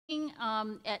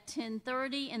at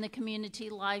 10:30 in the Community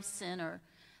Life Center.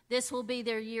 This will be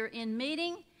their year-end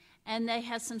meeting, and they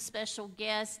have some special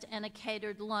guests and a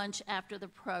catered lunch after the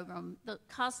program. The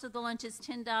cost of the lunch is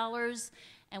 $10,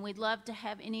 and we'd love to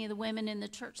have any of the women in the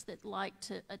church that like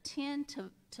to attend to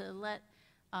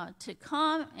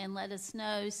come and let us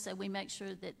know, so we make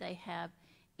sure that they have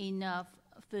enough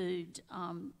food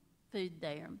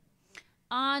there.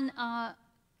 On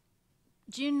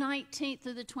June 19th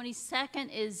through the 22nd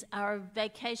is our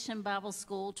Vacation Bible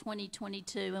School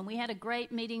 2022, and we had a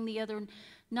great meeting the other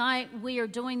night. We are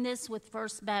doing this with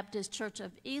First Baptist Church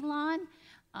of Elon.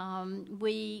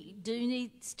 We do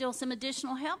need still some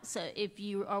additional help, so if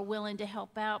you are willing to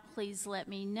help out, please let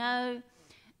me know.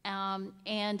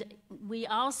 And we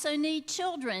also need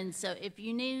children, so if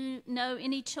you know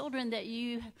any children that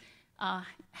you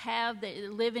have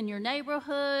that live in your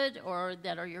neighborhood or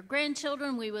that are your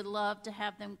grandchildren, we would love to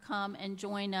have them come and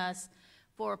join us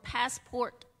for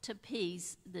Passport to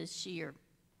Peace this year.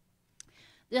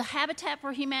 The Habitat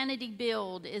for Humanity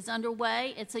build is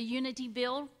underway. It's a unity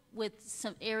build with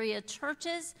some area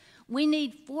churches. We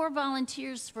need 4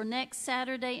 volunteers for next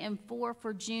Saturday and 4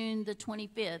 for June the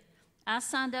 25th. I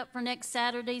signed up for next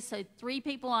Saturday, so 3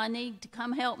 people I need to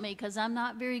come help me because I'm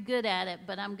not very good at it,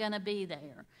 but I'm going to be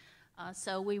there.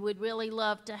 So we would really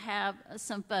love to have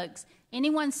some folks.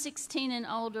 Anyone 16 and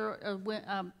older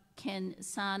can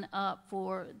sign up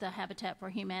for the Habitat for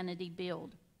Humanity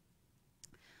build.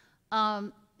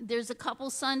 There's a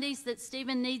couple Sundays that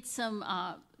Stephen needs some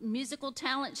musical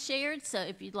talent shared, so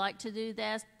if you'd like to do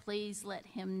that, please let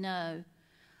him know.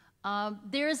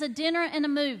 There is a dinner and a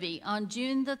movie on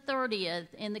June the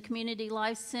 30th in the Community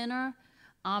Life Center.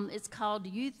 It's called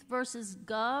Youth versus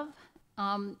Gov.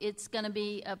 It's going to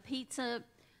be a pizza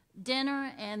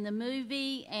dinner and the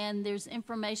movie, and there's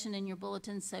information in your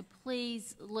bulletin, so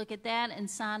please look at that and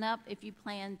sign up if you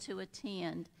plan to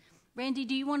attend. Randy,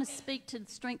 do you want to speak to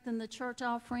Strengthen the Church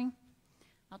offering?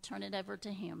 I'll turn it over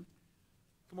to him.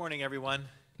 Good morning, everyone.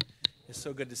 It's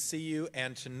so good to see you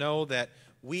and to know that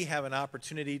we have an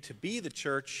opportunity to be the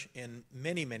church in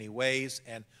many, many ways,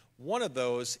 and one of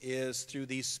those is through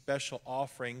these special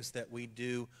offerings that we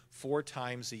do 4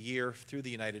 times a year through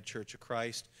the United Church of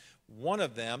Christ. One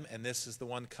of them, and this is the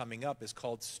one coming up, is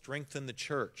called Strengthen the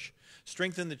Church.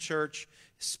 Strengthen the Church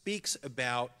speaks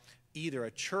about either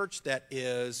a church that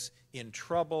is in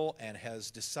trouble and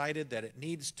has decided that it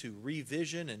needs to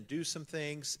revision and do some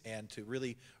things and to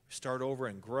really start over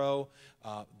and grow.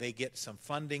 They get some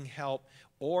funding help,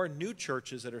 or new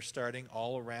churches that are starting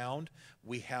all around.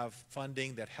 We have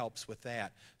funding that helps with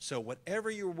that. So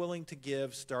whatever you're willing to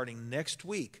give starting next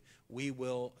week, we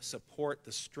will support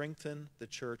the Strengthen the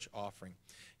Church offering.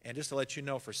 And just to let you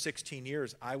know, for 16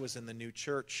 years, I was in the new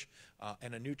church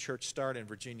and a new church start in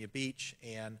Virginia Beach,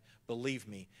 and believe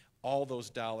me, all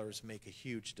those dollars make a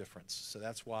huge difference. So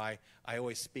that's why I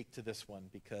always speak to this one,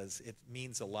 because it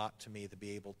means a lot to me to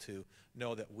be able to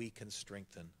know that we can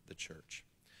strengthen the church.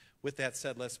 With that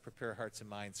said, let's prepare hearts and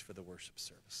minds for the worship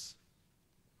service.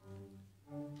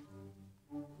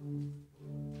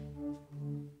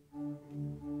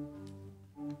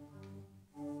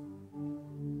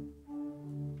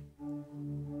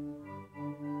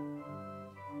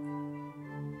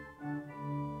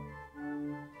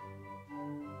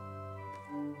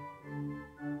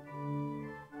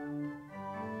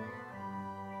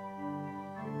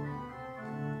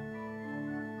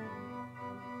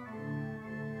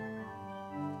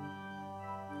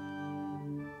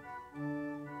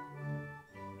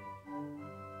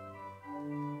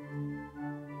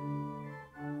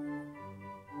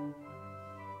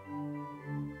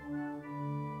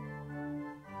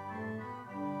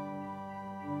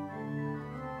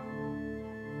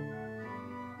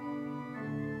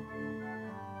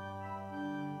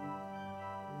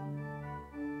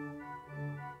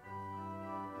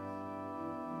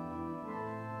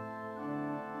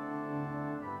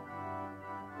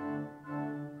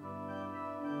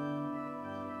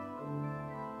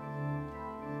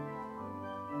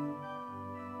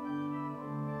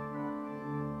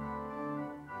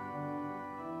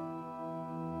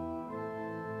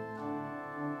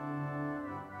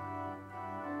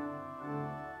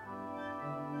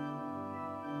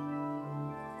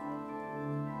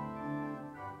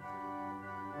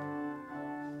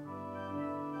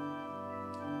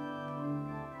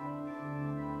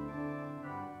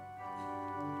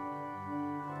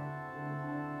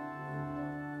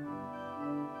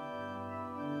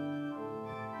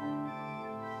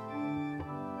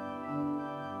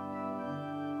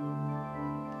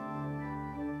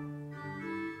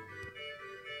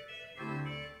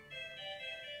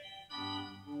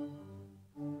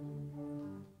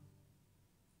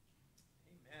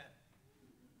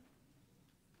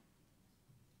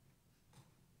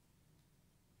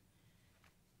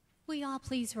 Will you all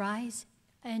please rise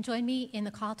and join me in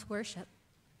the call to worship?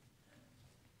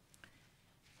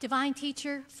 Divine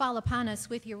Teacher, fall upon us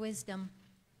with your wisdom.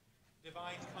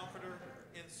 Divine Comforter,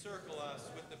 encircle us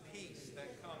with the peace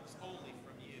that comes only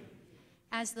from you.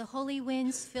 As the holy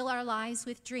winds fill our lives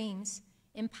with dreams,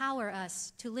 empower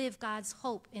us to live God's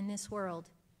hope in this world.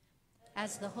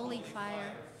 As the holy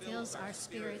fire fills our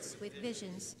spirits with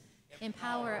visions,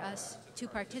 empower us to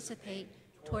participate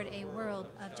toward a world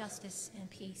of justice and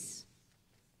peace.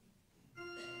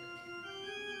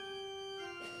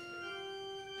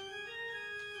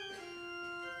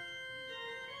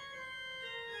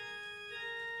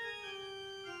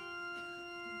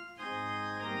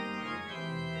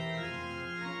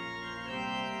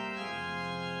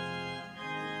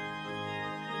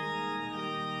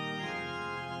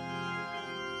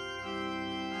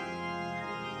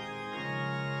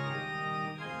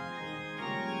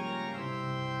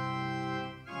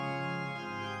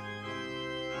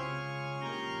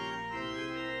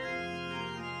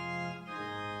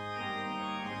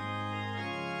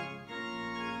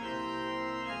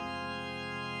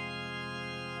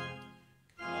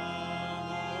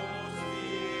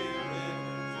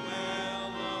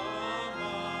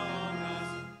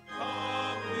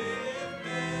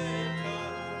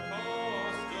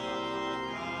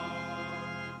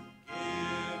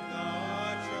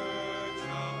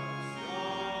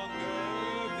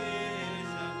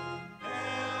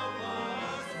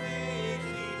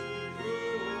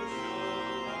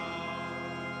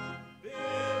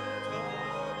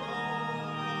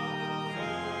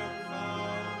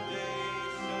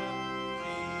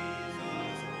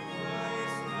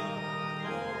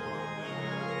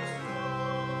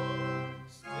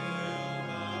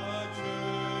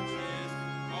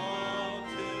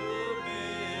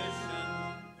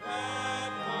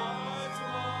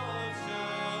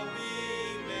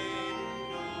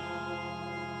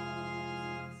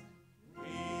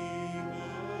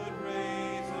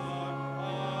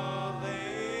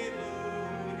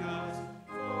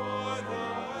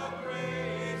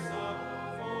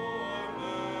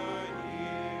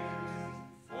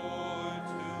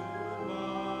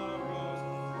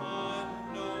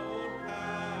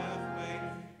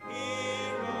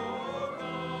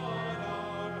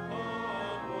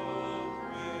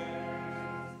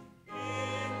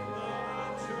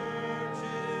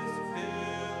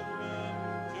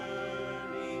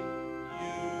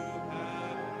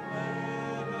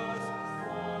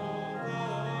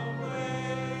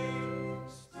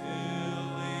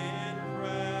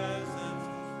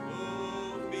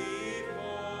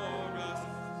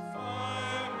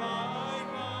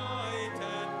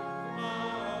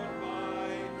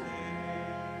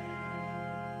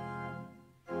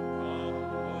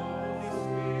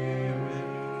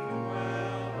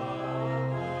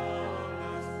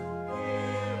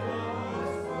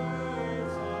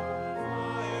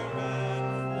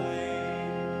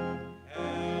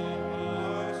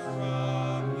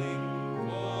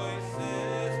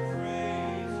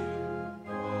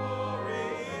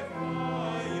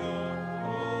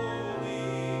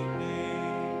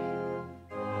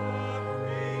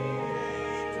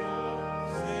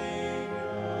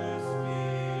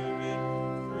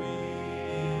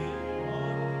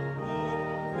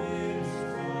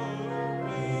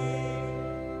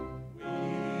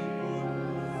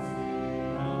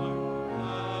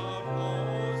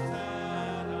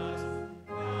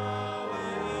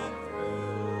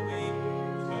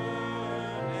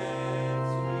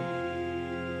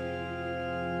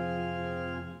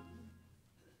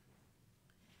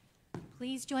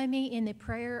 Please join me in the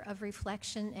prayer of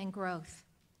reflection and growth.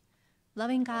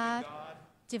 Loving God,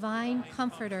 divine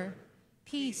Comforter,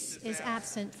 peace is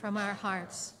absent from our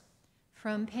hearts.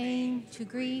 From pain to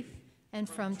grief and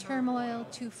from turmoil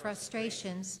to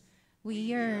frustrations, we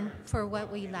yearn for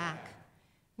what we lack.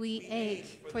 We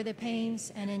ache for the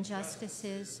pains and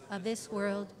injustices of this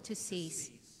world to cease.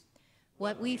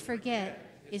 What we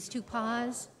forget is to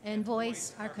pause and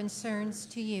voice our concerns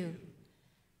to you.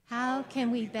 How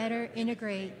can we better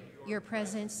integrate your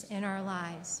presence in our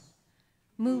lives?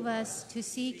 Move us to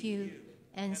seek you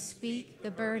and speak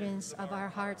the burdens of our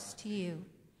hearts to you.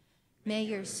 May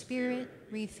your Spirit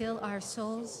refill our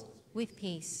souls with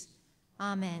peace.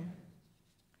 Amen.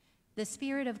 The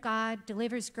Spirit of God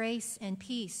delivers grace and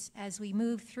peace as we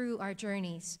move through our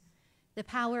journeys. The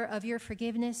power of your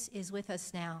forgiveness is with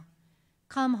us now.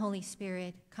 Come, Holy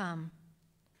Spirit, come.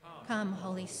 Come,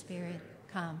 Holy Spirit,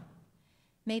 come.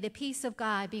 May the peace of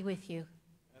God be with you.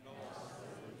 And also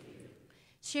with you.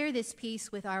 Share this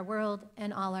peace with our world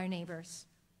and all our neighbors.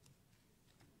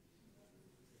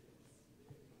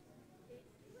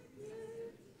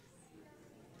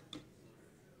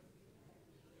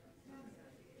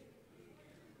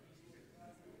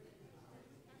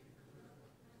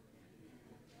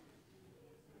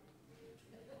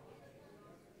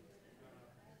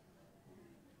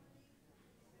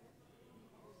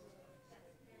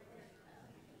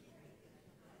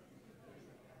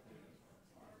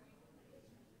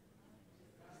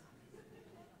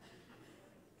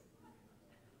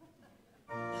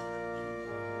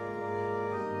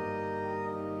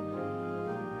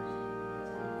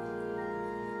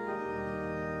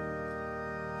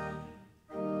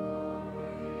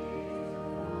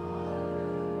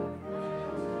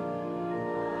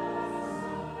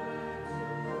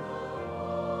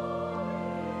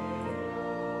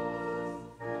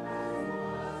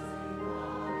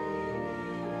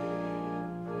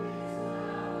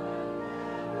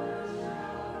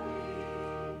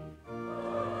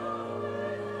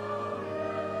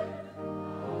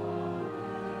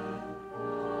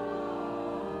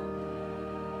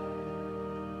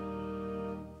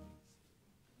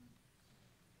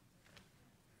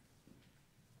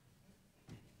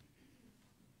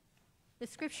 The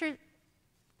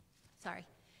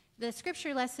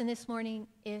scripture lesson this morning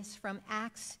is from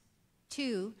Acts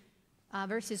 2,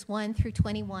 verses 1 through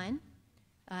 21.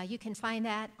 You can find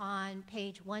that on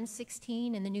page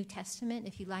 116 in the New Testament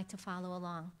if you'd like to follow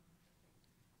along.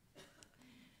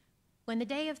 When the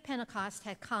day of Pentecost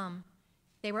had come,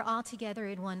 they were all together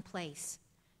in one place.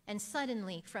 And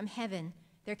suddenly, from heaven,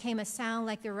 there came a sound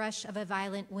like the rush of a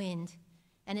violent wind,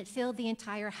 and it filled the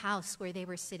entire house where they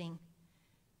were sitting.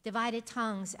 Divided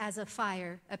tongues as of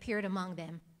fire appeared among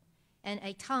them, and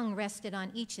a tongue rested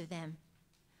on each of them.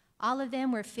 All of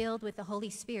them were filled with the Holy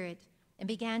Spirit and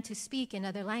began to speak in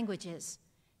other languages,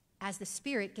 as the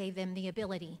Spirit gave them the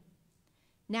ability.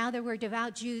 Now there were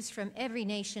devout Jews from every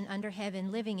nation under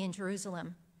heaven living in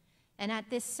Jerusalem. And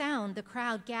at this sound the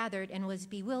crowd gathered and was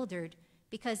bewildered,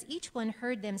 because each one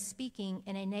heard them speaking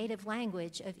in a native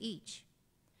language of each.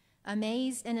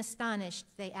 Amazed and astonished,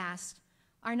 they asked,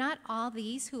 "Are not all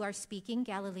these who are speaking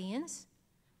Galileans?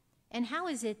 And how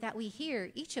is it that we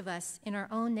hear, each of us, in our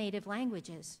own native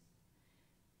languages?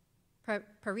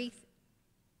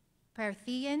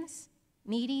 Parthians,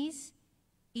 Medes,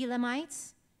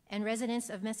 Elamites, and residents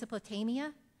of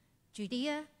Mesopotamia,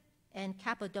 Judea and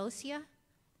Cappadocia,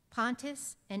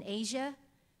 Pontus and Asia,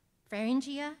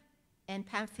 Phrygia and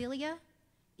Pamphylia,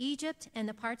 Egypt and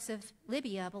the parts of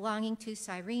Libya belonging to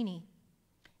Cyrene,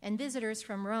 and visitors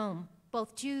from Rome,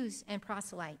 both Jews and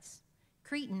proselytes,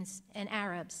 Cretans and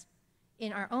Arabs.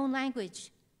 In our own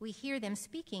language, we hear them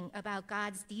speaking about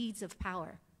God's deeds of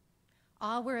power."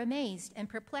 All were amazed and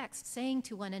perplexed, saying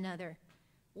to one another,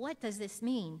 "What does this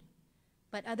mean?"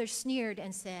 But others sneered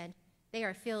and said, "They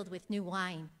are filled with new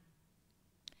wine."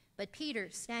 But Peter,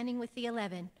 standing with the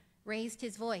 11, raised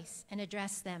his voice and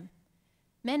addressed them.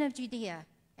 "Men of Judea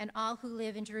and all who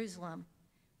live in Jerusalem,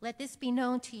 let this be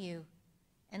known to you,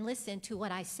 and listen to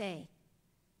what I say.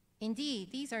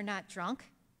 Indeed, these are not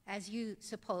drunk, as you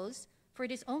suppose, for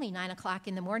it is only 9 o'clock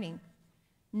in the morning.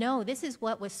 No, this is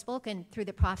what was spoken through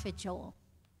the prophet Joel.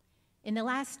 In the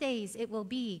last days it will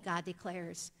be, God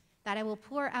declares, that I will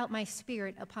pour out my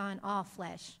Spirit upon all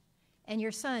flesh, and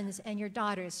your sons and your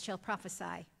daughters shall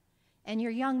prophesy, and your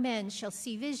young men shall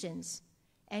see visions,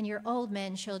 and your old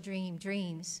men shall dream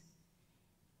dreams.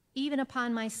 Even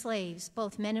upon my slaves,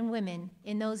 both men and women,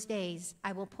 in those days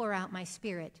I will pour out my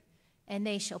Spirit, and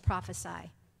they shall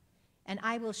prophesy. And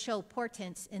I will show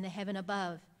portents in the heaven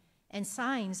above, and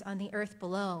signs on the earth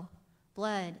below,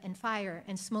 blood and fire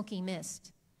and smoky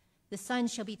mist. The sun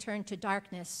shall be turned to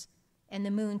darkness, and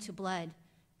the moon to blood,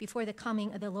 before the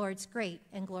coming of the Lord's great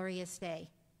and glorious day.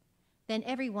 Then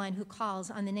everyone who calls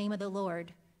on the name of the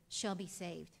Lord shall be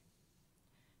saved."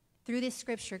 Through this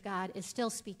scripture, God is still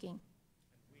speaking.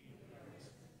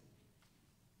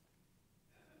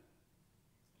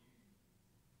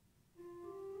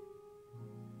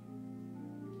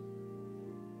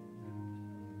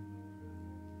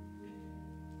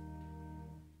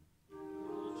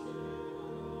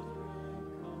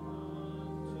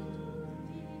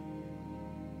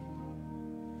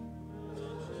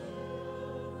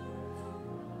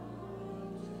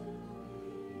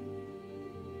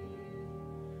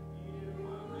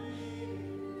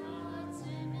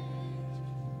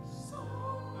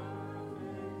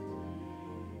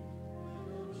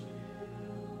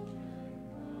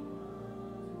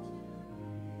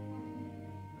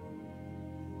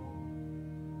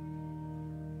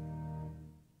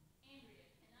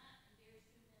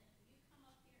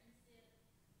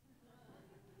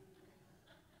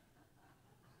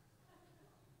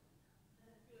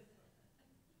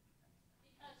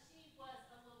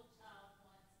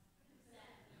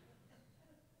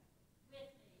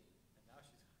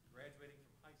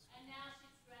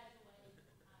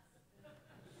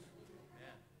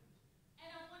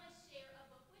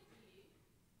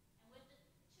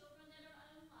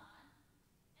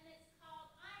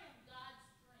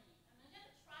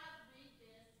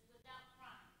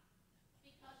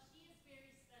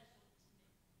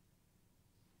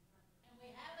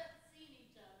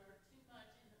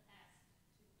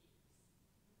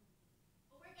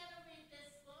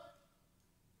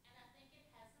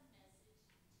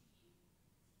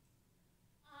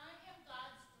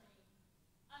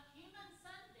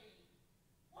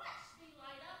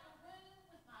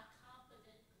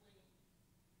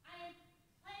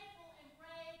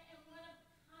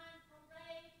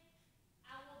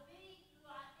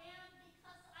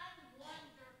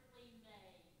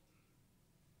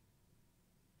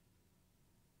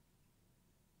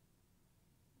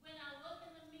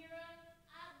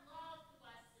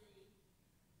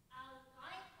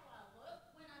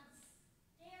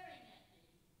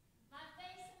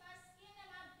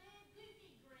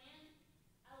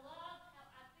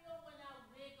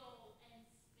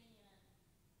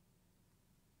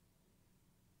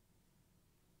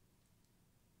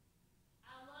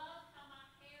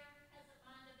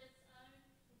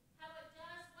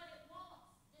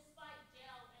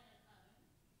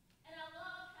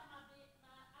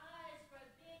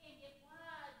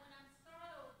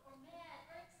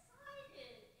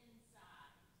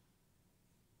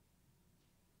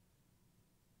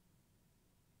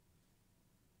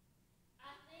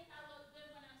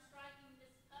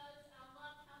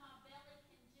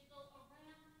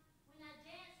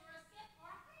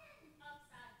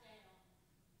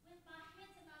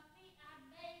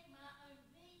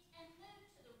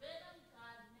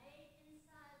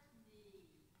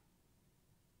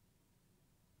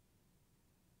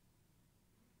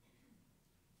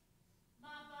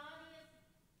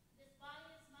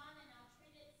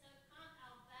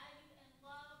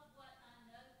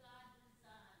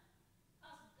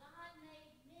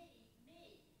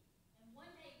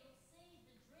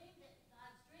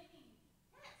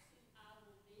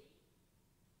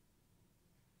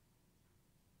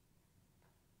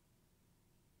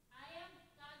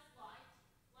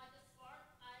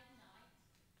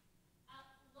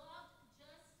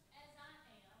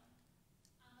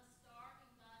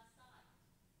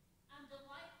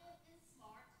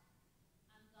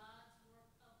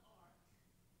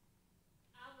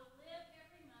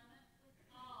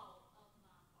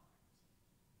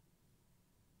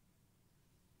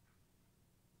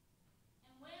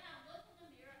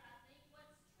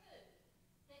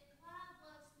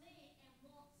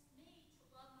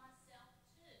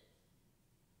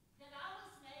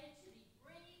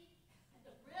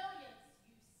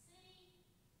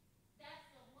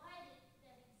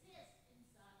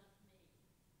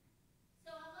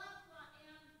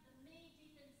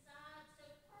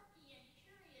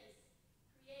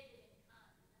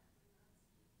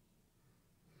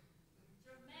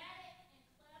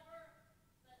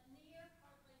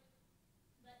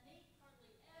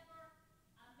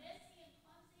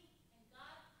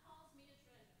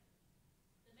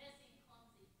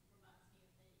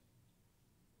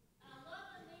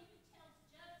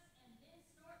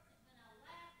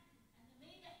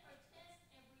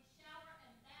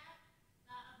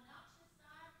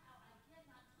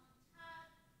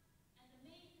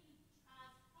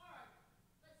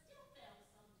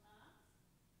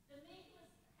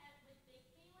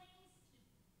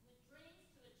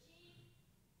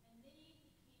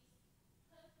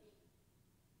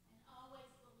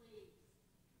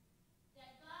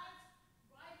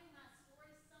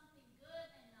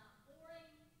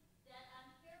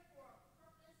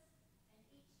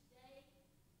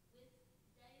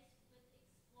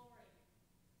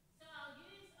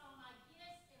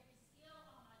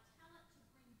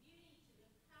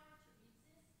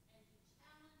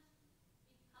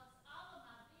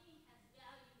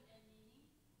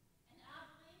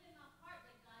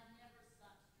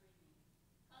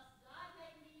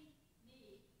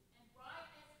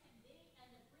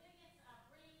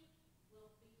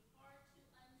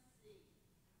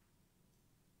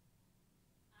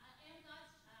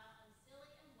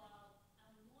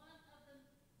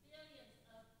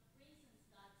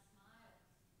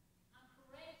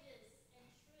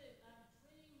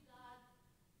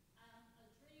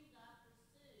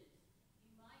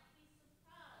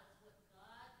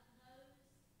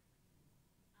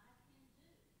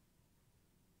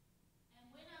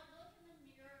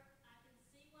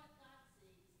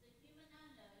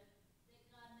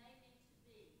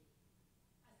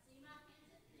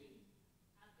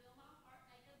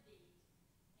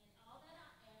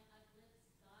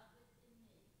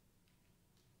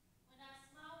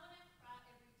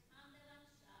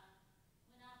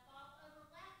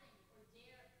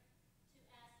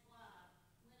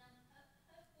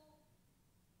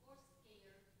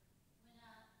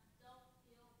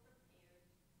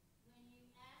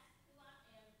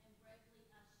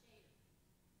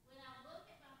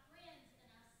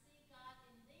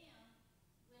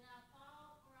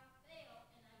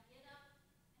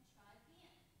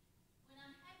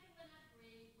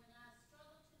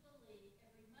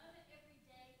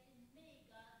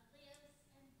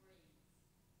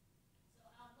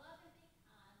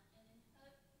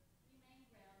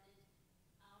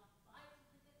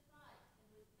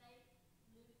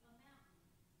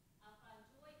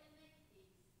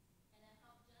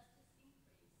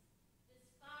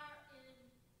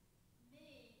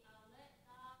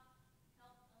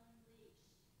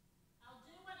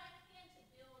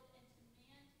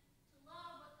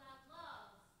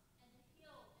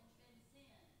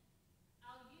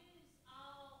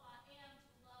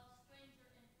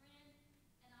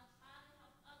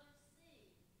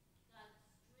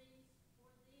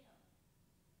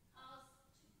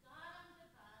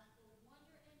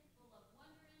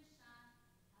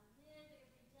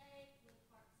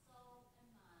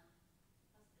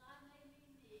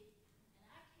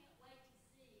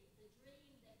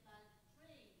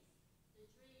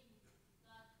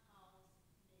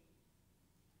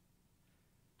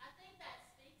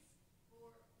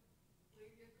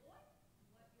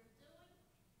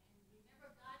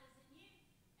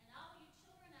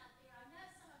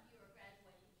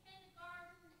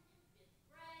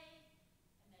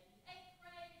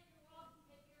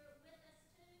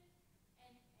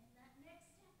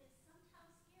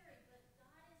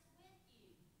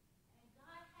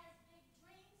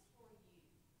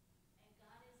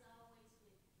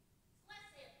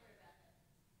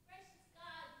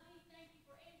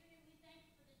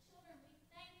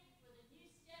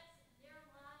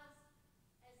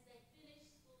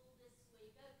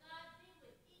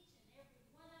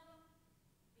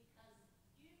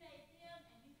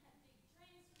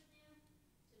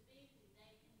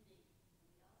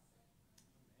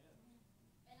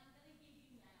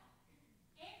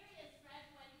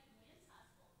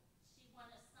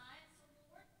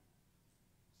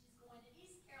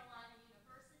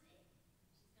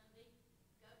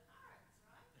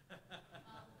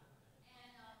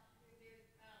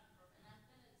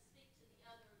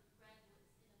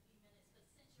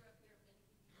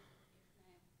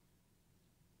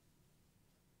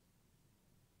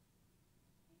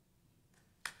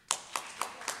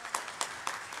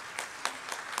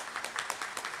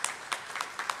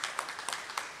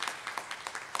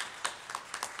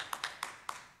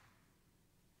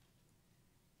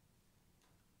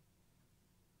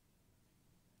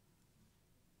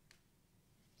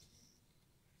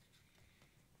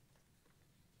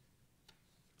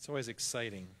 It's always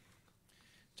exciting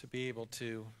to be able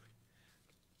to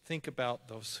think about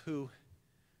those who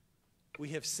we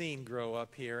have seen grow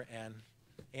up here. And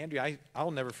Andrea, I'll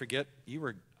never forget,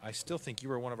 I still think you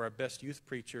were one of our best youth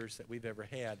preachers that we've ever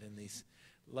had in these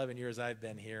 11 years I've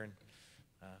been here. And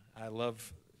I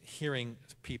love hearing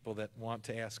people that want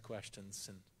to ask questions,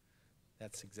 and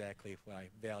that's exactly what I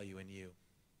value in you.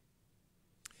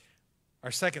 Our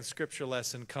second scripture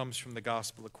lesson comes from the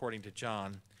Gospel according to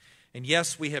John. And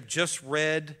yes, we have just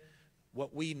read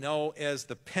what we know as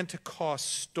the Pentecost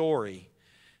story.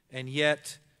 And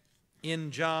yet,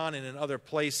 in John and in other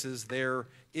places, there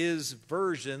is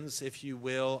versions, if you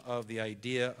will, of the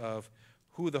idea of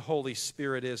who the Holy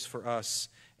Spirit is for us.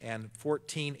 And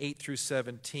 14, 8 through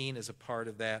 17 is a part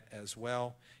of that as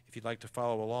well. If you'd like to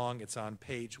follow along, it's on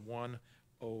page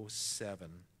 107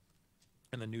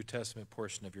 in the New Testament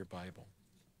portion of your Bible.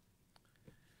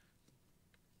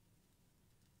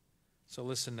 So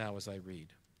listen now as I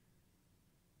read.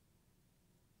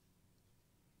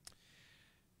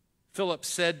 Philip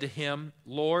said to him,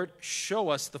 "Lord, show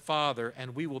us the Father,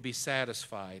 and we will be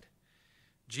satisfied."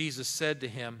 Jesus said to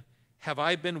him, "Have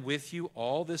I been with you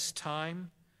all this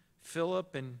time,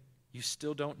 Philip, and you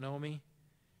still don't know me?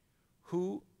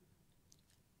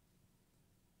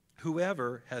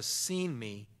 Whoever has seen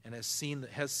me and has seen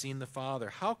the Father.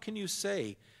 How can you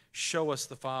say, 'Show us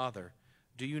the Father'?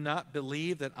 Do you not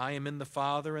believe that I am in the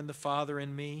Father and the Father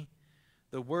in me?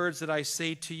 The words that I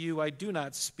say to you I do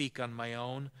not speak on my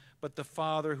own, but the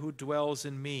Father who dwells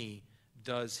in me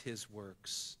does his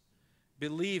works.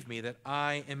 Believe me that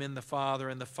I am in the Father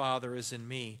and the Father is in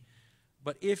me.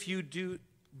 But if you do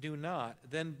not,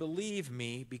 then believe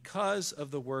me because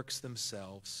of the works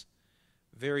themselves.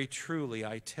 Very truly,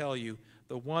 I tell you,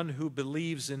 the one who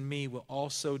believes in me will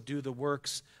also do the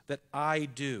works that I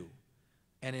do,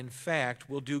 and in fact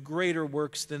will do greater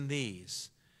works than these.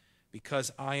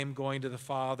 Because I am going to the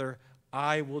Father,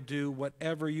 I will do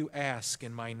whatever you ask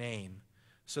in my name,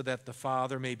 so that the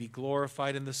Father may be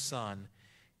glorified in the Son.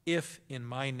 If in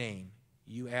my name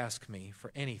you ask me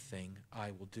for anything,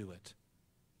 I will do it.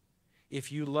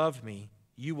 If you love me,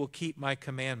 you will keep my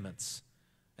commandments,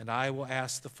 and I will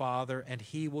ask the Father, and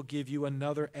he will give you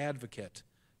another advocate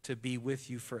to be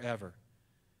with you forever.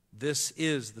 This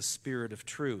is the Spirit of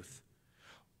truth,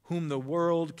 whom the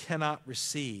world cannot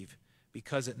receive,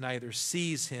 because it neither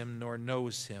sees him nor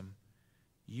knows him.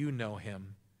 You know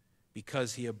him,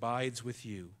 because he abides with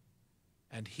you,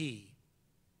 and he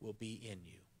will be in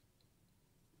you."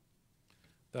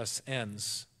 Thus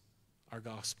ends our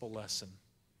gospel lesson.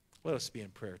 Let us be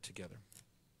in prayer together.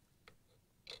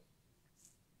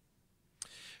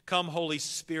 Come, Holy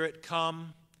Spirit,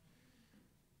 come.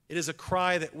 It is a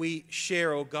cry that we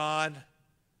share, O God.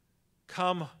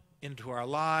 Come into our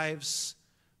lives,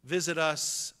 visit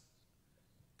us,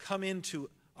 come into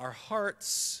our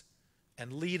hearts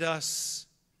and lead us.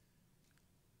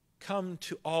 Come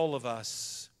to all of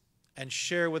us and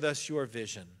share with us your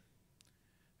vision.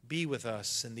 Be with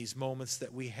us in these moments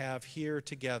that we have here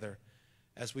together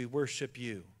as we worship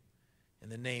you. In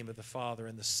the name of the Father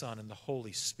and the Son and the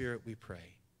Holy Spirit we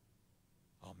pray.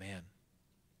 Amen.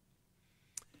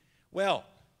 Well,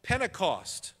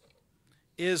 Pentecost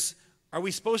is, are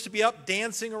we supposed to be up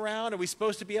dancing around? Are we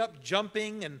supposed to be up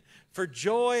jumping and for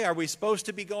joy? Are we supposed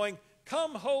to be going,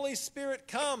 "Come, Holy Spirit,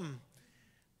 come"?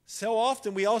 So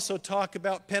often we also talk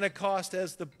about Pentecost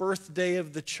as the birthday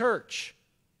of the church.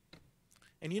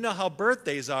 And you know how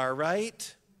birthdays are,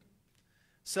 right?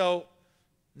 So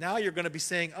now you're going to be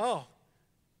saying, "Oh,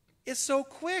 it's so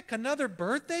quick, another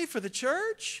birthday for the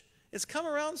church? It's come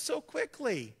around so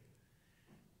quickly."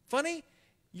 Funny,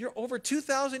 you're over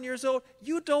 2,000 years old.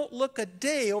 You don't look a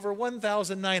day over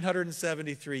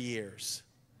 1,973 years.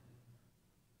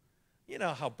 You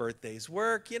know how birthdays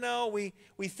work. You know, we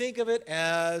think of it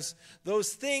as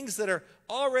those things that are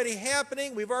already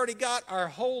happening. We've already got our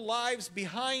whole lives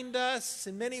behind us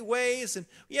in many ways. And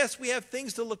yes, we have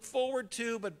things to look forward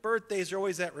to, but birthdays are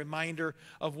always that reminder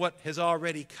of what has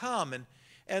already come.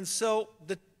 And so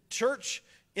the church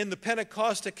in the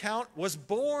Pentecost account was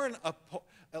born,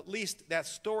 at least that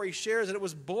story shares that it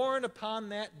was born upon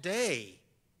that day.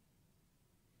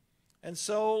 And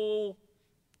so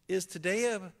is today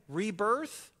a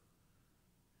rebirth?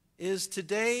 Is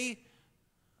today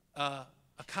a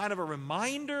kind of a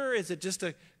reminder? Is it just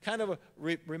a kind of a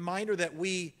reminder that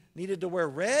we needed to wear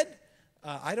red?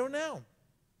 I don't know.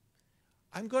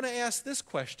 I'm going to ask this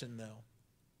question, though.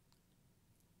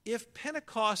 If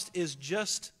Pentecost is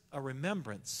just a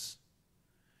remembrance,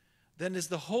 then is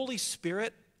the Holy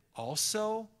Spirit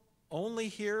also only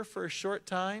here for a short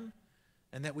time,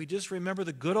 and that we just remember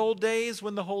the good old days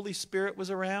when the Holy Spirit was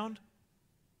around?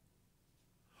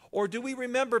 Or do we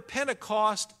remember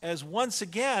Pentecost as once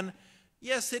again,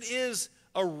 yes, it is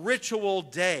a ritual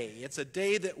day. It's a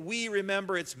day that we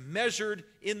remember. It's measured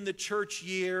in the church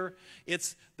year.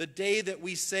 It's the day that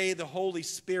we say the Holy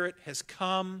Spirit has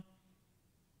come.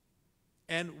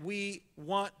 And we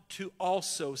want to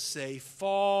also say,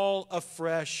 fall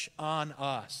afresh on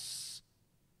us.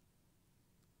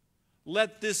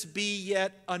 Let this be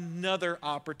yet another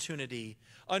opportunity,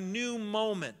 a new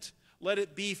moment. Let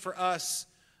it be for us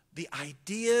the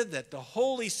idea that the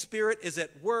Holy Spirit is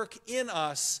at work in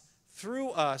us,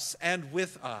 through us, and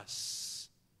with us.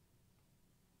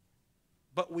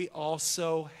 But we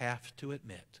also have to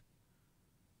admit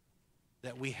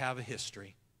that we have a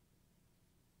history.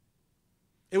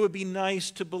 It would be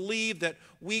nice to believe that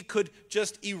we could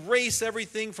just erase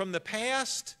everything from the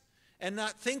past and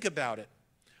not think about it.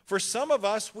 For some of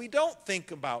us, we don't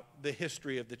think about the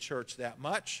history of the church that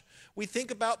much. We think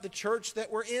about the church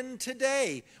that we're in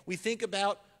today. We think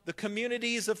about the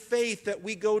communities of faith that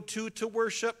we go to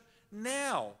worship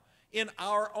now, in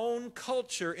our own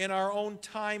culture, in our own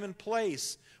time and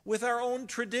place, with our own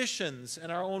traditions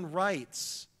and our own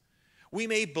rights. We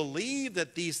may believe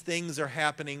that these things are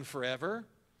happening forever.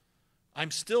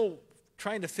 I'm still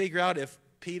trying to figure out if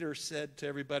Peter said to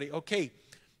everybody, okay,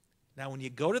 now when you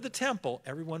go to the temple,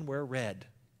 everyone wear red.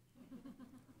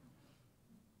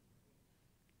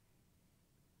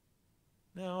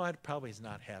 No, it probably is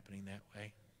not happening that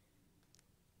way.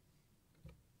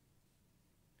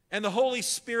 And the Holy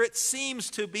Spirit seems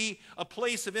to be a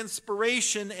place of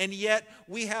inspiration, and yet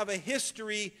we have a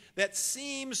history that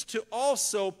seems to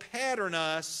also pattern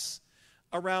us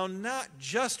around not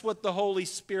just what the Holy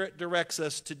Spirit directs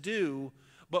us to do,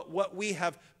 but what we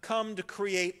have come to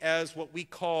create as what we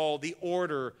call the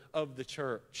order of the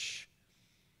church.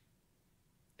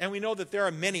 And we know that there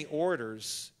are many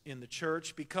orders in the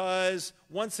church because,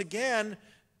 once again,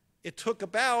 it took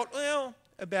about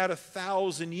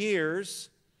 1,000 years.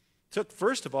 It took,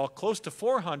 first of all, close to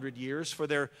 400 years for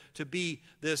there to be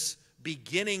this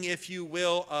beginning, if you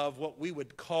will, of what we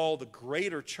would call the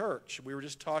greater church. We were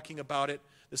just talking about it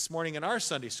this morning in our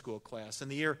Sunday school class. In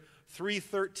the year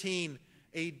 313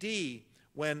 A.D.,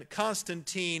 when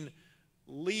Constantine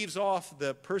leaves off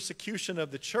the persecution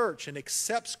of the church and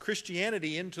accepts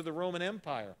Christianity into the Roman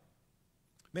Empire.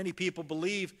 Many people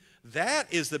believe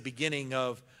that is the beginning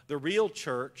of the real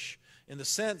church, in the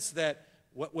sense that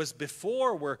what was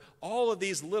before were all of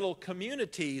these little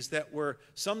communities that were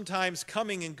sometimes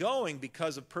coming and going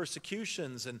because of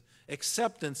persecutions and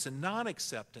acceptance and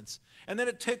non-acceptance. And then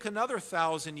it took another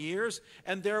 1,000 years,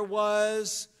 and there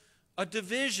was a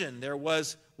division. There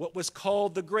was what was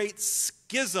called the Great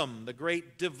Schism, the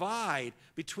Great Divide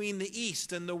between the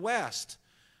East and the West.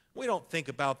 We don't think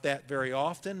about that very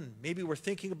often. Maybe we're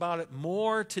thinking about it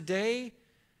more today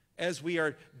as we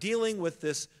are dealing with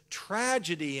this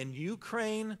tragedy in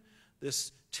Ukraine,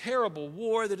 this terrible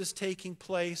war that is taking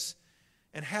place,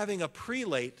 and having a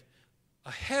prelate,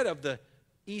 a head of the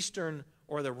Eastern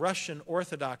or the Russian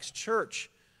Orthodox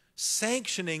Church,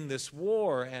 sanctioning this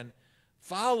war and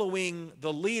following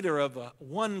the leader of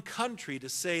one country to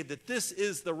say that this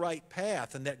is the right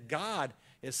path and that God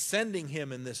is sending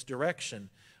him in this direction.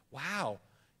 Wow.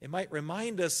 It might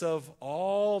remind us of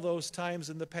all those times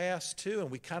in the past too,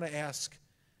 and we kind of ask,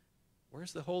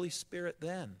 where's the Holy Spirit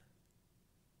then?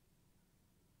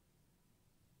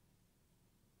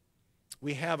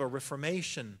 We have a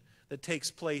Reformation that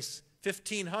takes place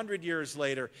 1,500 years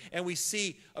later, and we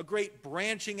see a great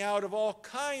branching out of all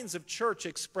kinds of church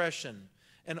expression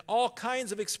and all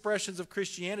kinds of expressions of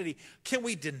Christianity. Can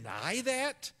we deny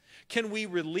that? Can we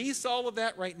release all of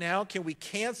that right now? Can we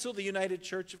cancel the United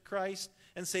Church of Christ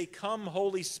and say, come,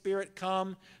 Holy Spirit,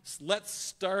 come, let's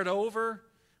start over?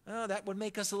 Oh, that would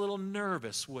make us a little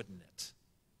nervous, wouldn't it?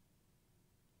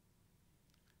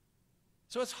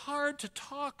 So it's hard to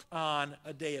talk on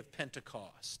a day of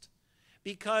Pentecost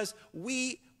because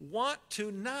we want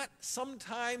to not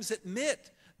sometimes admit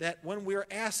that when we're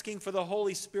asking for the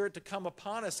Holy Spirit to come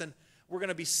upon us, and we're going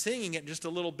to be singing it in just a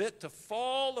little bit, to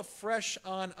fall afresh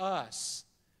on us,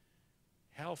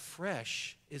 how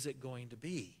fresh is it going to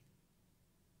be?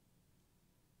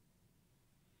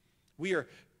 We are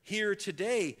here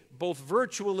today, both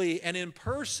virtually and in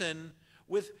person,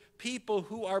 with people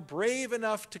who are brave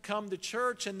enough to come to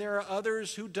church, and there are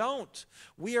others who don't.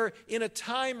 We are in a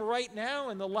time right now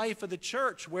in the life of the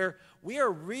church where we are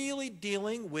really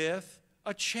dealing with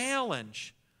a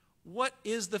challenge. What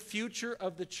is the future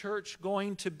of the church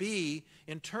going to be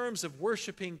in terms of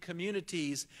worshiping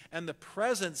communities and the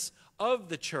presence of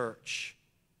the church?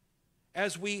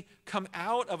 as we come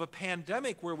out of a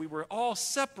pandemic where we were all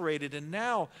separated, and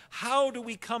now how do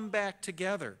we come back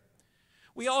together?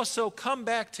 We also come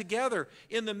back together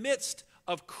in the midst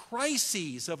of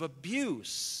crises of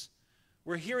abuse.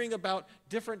 We're hearing about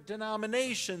different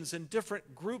denominations and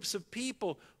different groups of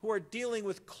people who are dealing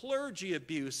with clergy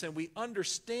abuse, and we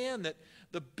understand that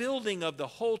the building of the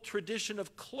whole tradition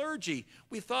of clergy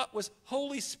we thought was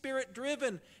Holy Spirit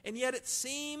driven, and yet it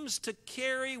seems to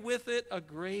carry with it a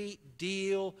great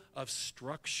deal of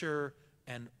structure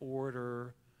and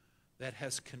order that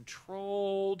has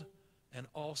controlled and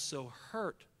also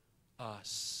hurt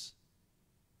us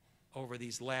over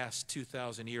these last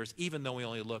 2,000 years, even though we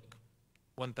only look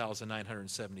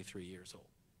 1,973 years old.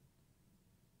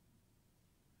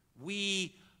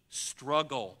 We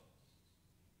struggle.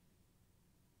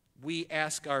 We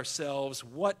ask ourselves,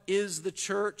 what is the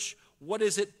church? What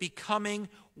is it becoming?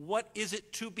 What is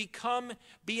it to become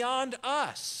beyond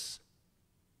us?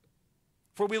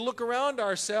 For we look around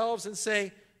ourselves and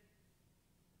say,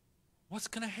 what's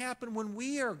going to happen when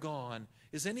we are gone?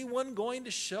 Is anyone going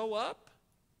to show up?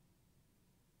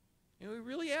 And we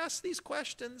really ask these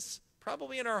questions,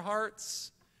 probably in our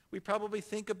hearts. We probably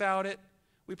think about it.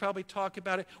 We probably talk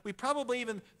about it. We probably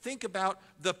even think about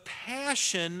the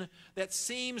passion that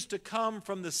seems to come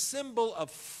from the symbol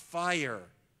of fire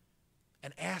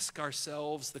and ask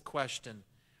ourselves the question,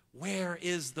 where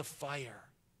is the fire?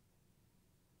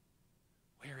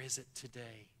 Where is it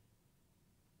today?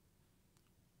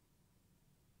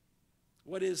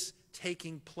 What is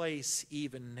taking place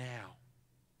even now?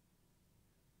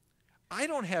 I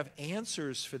don't have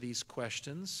answers for these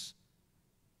questions.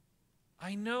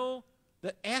 I know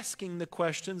that asking the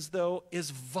questions, though, is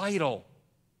vital.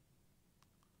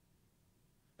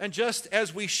 And just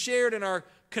as we shared in our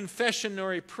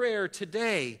confessionary prayer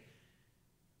today,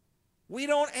 we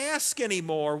don't ask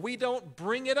anymore. We don't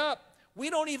bring it up. We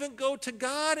don't even go to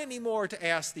God anymore to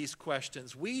ask these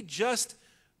questions. We just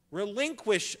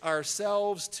relinquish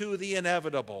ourselves to the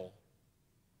inevitable.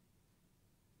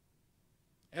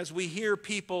 As we hear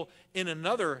people in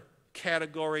another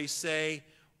category say,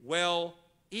 well,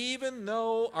 even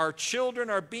though our children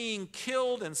are being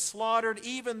killed and slaughtered,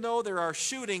 even though there are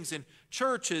shootings in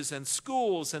churches and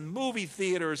schools and movie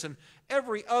theaters and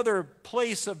every other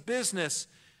place of business,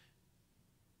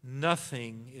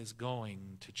 nothing is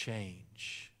going to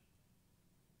change.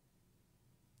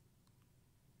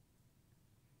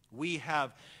 We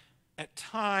have at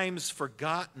times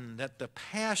forgotten that the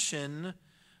passion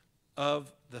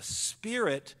of the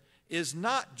Spirit is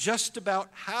not just about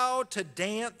how to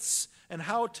dance and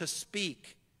how to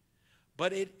speak,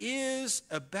 but it is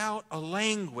about a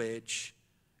language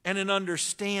and an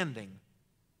understanding.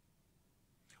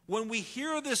 When we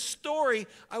hear this story,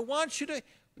 I want you to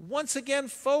once again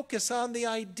focus on the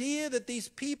idea that these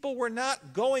people were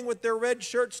not going with their red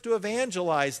shirts to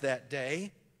evangelize that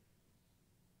day.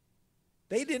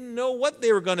 They didn't know what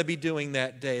they were going to be doing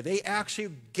that day. They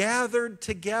actually gathered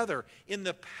together. In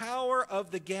the power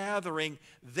of the gathering,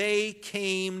 they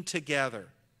came together.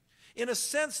 In a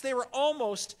sense, they were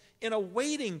almost in a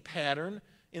waiting pattern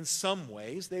in some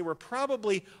ways. They were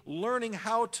probably learning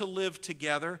how to live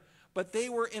together, but they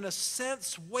were in a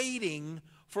sense waiting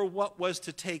for what was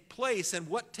to take place. And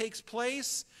what takes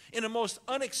place? In a most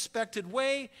unexpected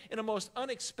way, in a most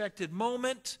unexpected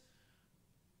moment,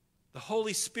 the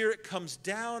Holy Spirit comes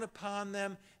down upon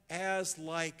them as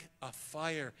like a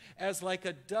fire, as like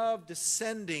a dove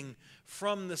descending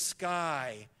from the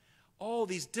sky. All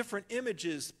these different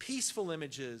images, peaceful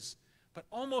images, but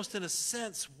almost in a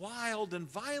sense, wild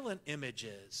and violent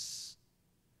images.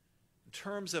 In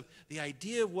terms of the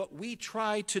idea of what we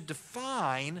try to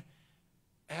define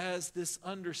as this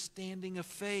understanding of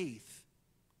faith.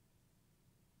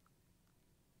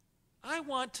 I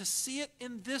want to see it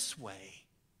in this way.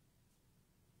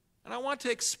 And I want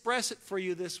to express it for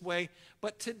you this way,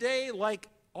 but today, like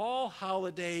all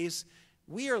holidays,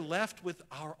 we are left with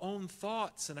our own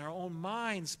thoughts and our own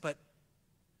minds, but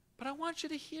I want you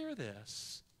to hear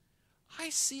this. I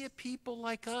see a people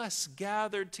like us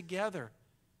gathered together,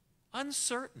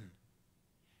 uncertain,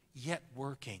 yet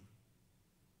working.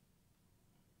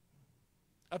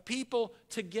 A people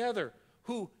together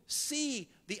who see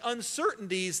the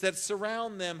uncertainties that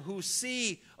surround them, who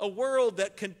see a world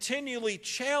that continually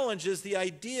challenges the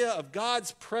idea of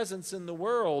God's presence in the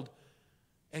world,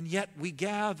 and yet we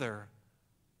gather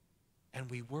and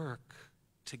we work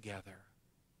together.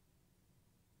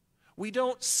 We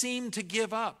don't seem to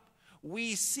give up.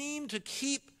 We seem to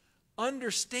keep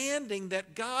understanding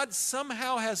that God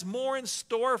somehow has more in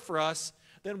store for us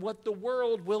than what the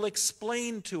world will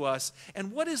explain to us.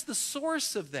 And what is the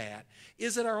source of that?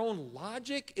 Is it our own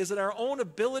logic? Is it our own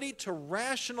ability to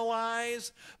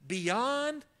rationalize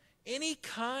beyond any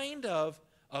kind of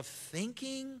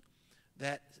thinking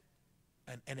that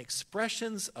and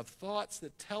expressions of thoughts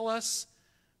that tell us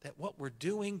that what we're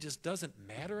doing just doesn't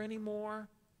matter anymore?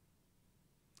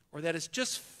 Or that it's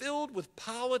just filled with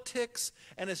politics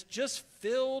and it's just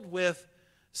filled with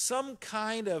some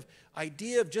kind of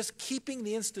idea of just keeping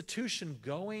the institution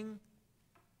going?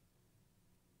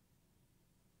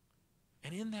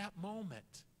 And in that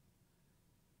moment,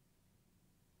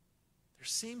 there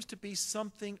seems to be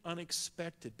something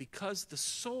unexpected because the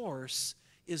source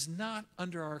is not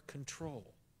under our control.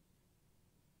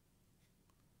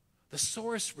 The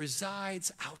source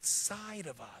resides outside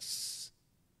of us.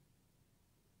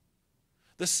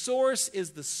 The source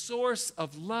is the source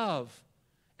of love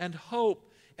and hope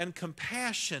and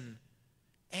compassion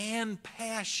and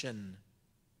passion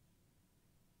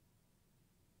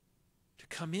to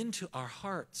come into our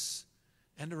hearts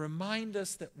and to remind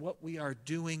us that what we are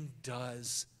doing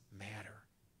does matter.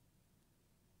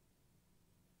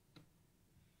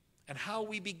 And how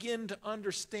we begin to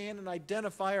understand and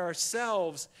identify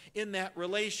ourselves in that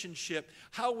relationship,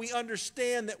 how we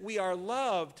understand that we are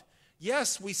loved.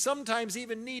 Yes, we sometimes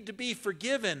even need to be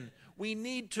forgiven. We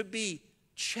need to be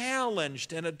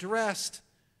challenged and addressed.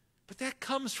 But that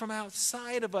comes from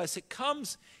outside of us. It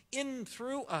comes in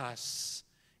through us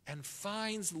and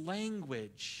finds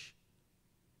language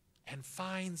and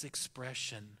finds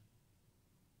expression.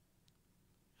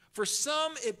 For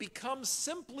some, it becomes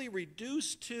simply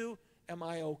reduced to, am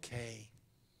I okay?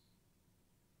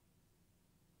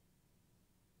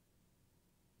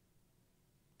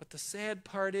 But the sad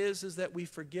part is that we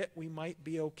forget we might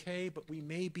be okay, but we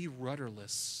may be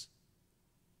rudderless.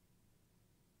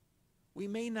 We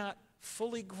may not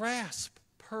fully grasp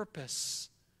purpose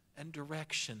and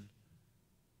direction,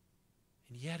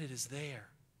 and yet it is there.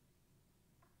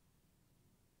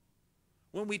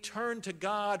 When we turn to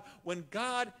God, when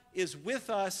God is with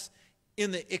us,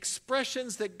 in the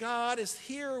expressions that God is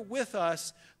here with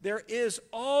us, there is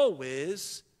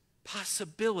always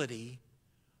possibility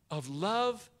of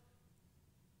love,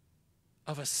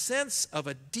 of a sense of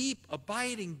a deep,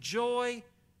 abiding joy,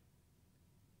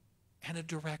 and a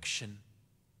direction.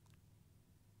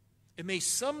 It may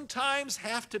sometimes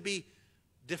have to be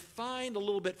defined a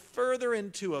little bit further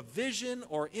into a vision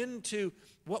or into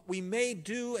what we may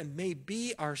do and may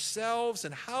be ourselves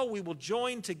and how we will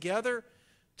join together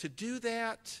to do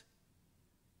that.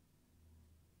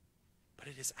 But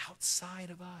it is outside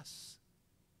of us.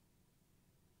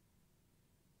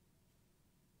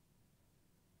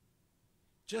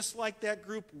 Just like that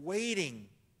group waiting,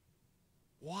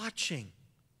 watching,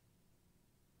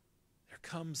 there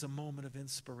comes a moment of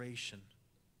inspiration,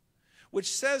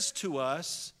 which says to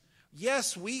us,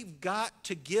 yes, we've got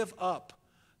to give up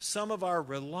some of our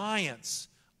reliance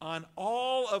on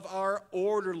all of our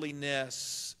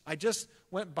orderliness. I just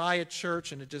went by a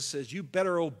church and it just says, you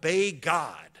better obey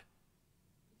God.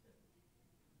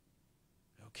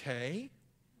 Okay.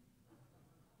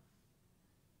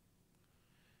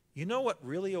 You know what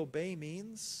really obey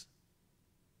means?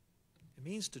 It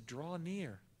means to draw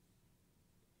near.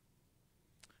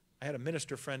 I had a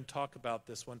minister friend talk about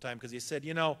this one time because he said,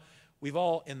 you know, we've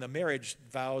all, in the marriage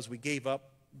vows, we gave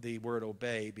up the word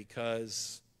obey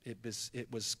because it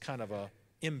was kind of a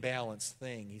imbalanced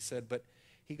thing. He said, but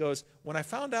he goes, when I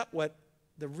found out what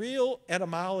the real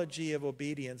etymology of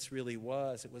obedience really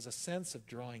was, it was a sense of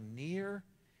drawing near.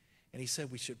 And he said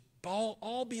we should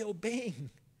all be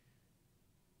obeying.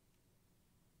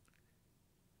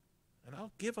 And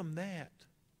I'll give them that,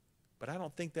 but I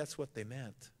don't think that's what they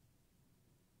meant.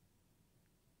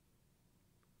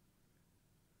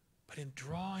 But in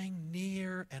drawing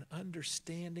near and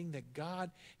understanding that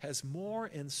God has more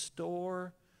in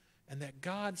store and that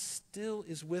God still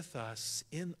is with us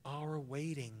in our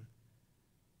waiting,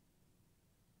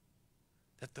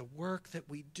 that the work that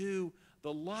we do,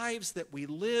 the lives that we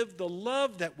live, the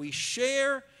love that we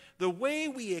share, the way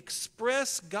we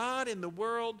express God in the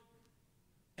world,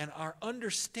 and our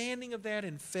understanding of that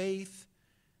in faith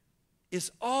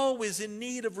is always in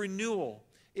need of renewal.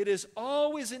 It is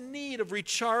always in need of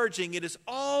recharging. It is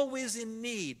always in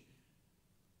need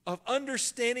of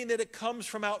understanding that it comes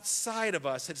from outside of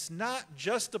us. It's not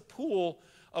just a pool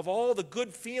of all the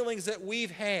good feelings that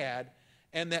we've had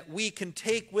and that we can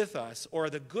take with us, or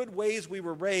the good ways we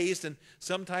were raised, and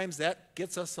sometimes that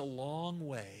gets us a long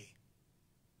way.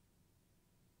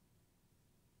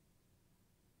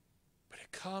 But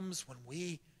it comes when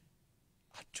we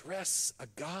address a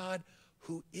God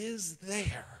who is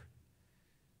there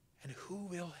and who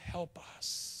will help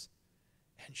us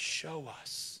and show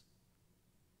us.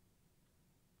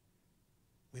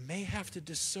 We may have to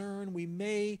discern, we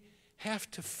may have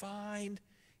to find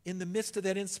in the midst of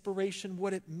that inspiration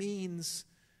what it means,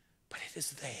 but it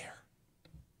is there.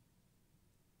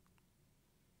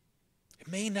 It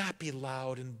may not be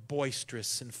loud and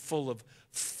boisterous and full of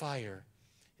fire.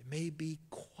 It may be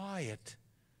quiet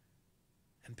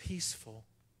and peaceful.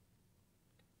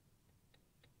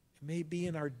 It may be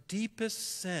in our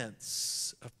deepest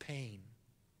sense of pain.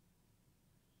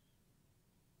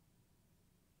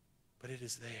 But it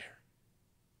is there.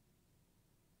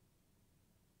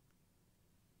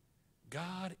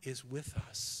 God is with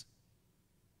us.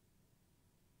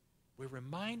 We're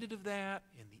reminded of that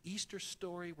in the Easter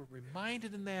story. We're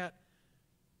reminded in that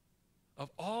of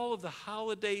all of the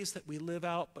holidays that we live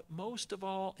out, but most of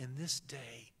all in this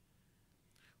day,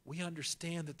 we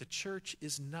understand that the church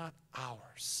is not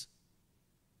ours.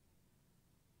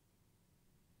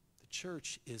 The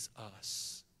church is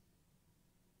us.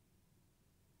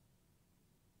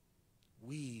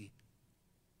 We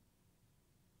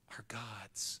are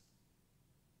God's.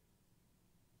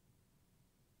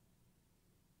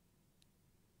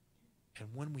 And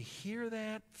when we hear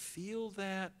that, feel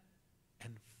that,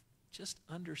 and just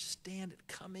understand it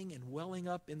coming and welling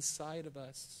up inside of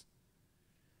us,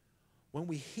 when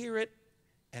we hear it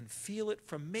and feel it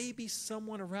from maybe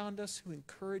someone around us who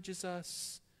encourages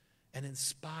us and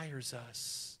inspires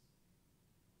us,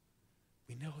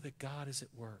 we know that God is at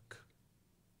work.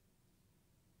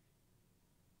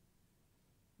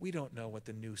 We don't know what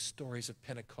the new stories of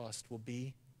Pentecost will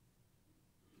be,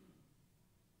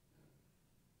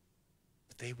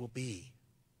 but they will be.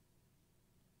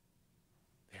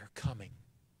 They are coming.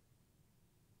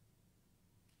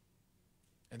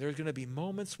 And there's going to be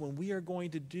moments when we are going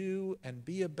to do and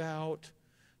be about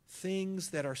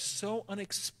things that are so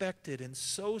unexpected and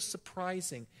so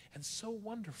surprising and so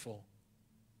wonderful.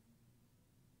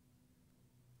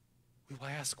 We will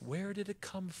ask, where did it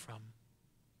come from?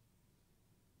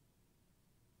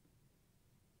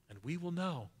 And we will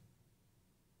know.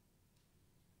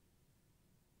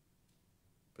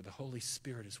 For the Holy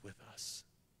Spirit is with us.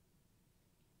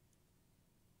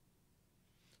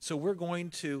 So we're going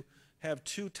to have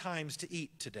 2 times to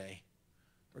eat today.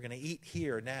 We're going to eat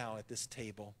here now at this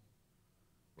table.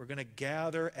 We're going to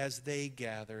gather as they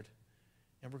gathered.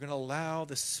 And we're going to allow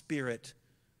the Spirit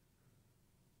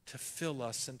to fill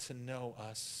us and to know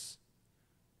us.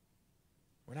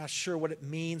 We're not sure what it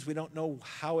means. We don't know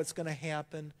how it's going to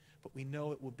happen, but we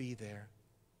know it will be there.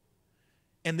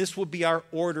 And this will be our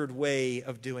ordered way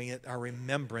of doing it, our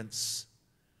remembrance.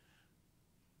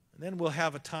 And then we'll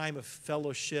have a time of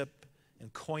fellowship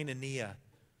and koinonia.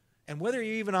 And whether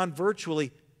you're even on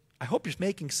virtually, I hope you're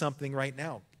making something right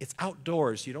now. It's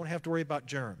outdoors. You don't have to worry about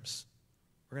germs.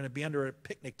 We're going to be under a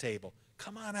picnic table.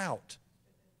 Come on out.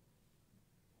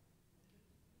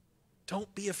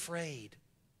 Don't be afraid.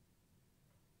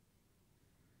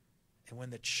 And when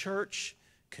the church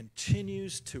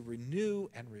continues to renew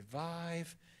and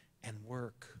revive and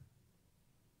work,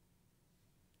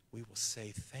 we will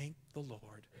say, thank the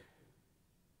Lord.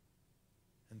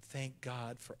 And thank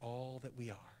God for all that we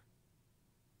are.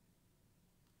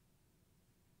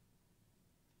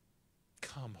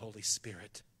 Come, Holy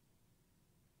Spirit.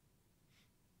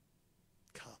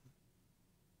 Come.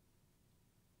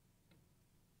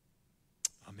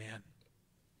 Amen.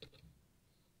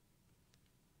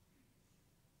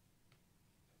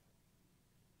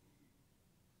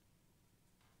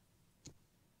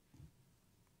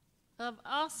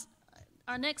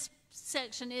 Our next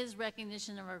section is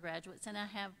recognition of our graduates, and I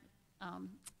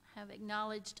have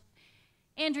acknowledged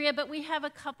Andrea, but we have a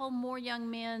couple more young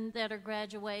men that are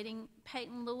graduating.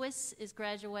 Peyton Lewis is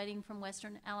graduating from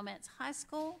Western Alamance High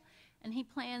School, and he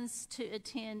plans to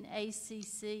attend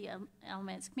ACC,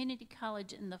 Alamance Community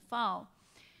College, in the fall.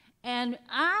 And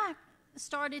I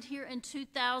started here in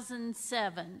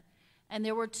 2007, and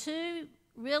there were two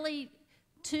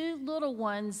little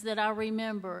ones that I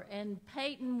remember, and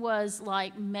Peyton was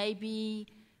like maybe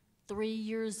 3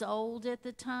 years old at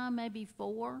the time, maybe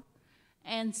 4.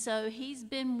 And so he's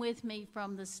been with me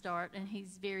from the start, and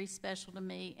he's very special to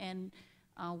me, and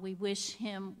we wish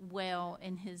him well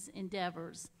in his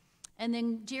endeavors. And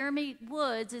then Jeremy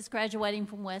Woods is graduating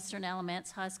from Western Alamance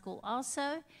High School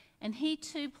also, and he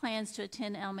too plans to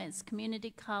attend Alamance Community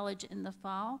College in the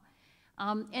fall.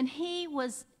 And he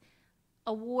was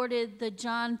awarded the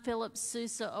John Philip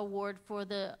Sousa Award for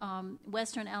the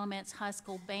Western Alamance High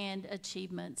School Band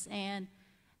Achievements. And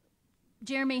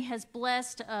Jeremy has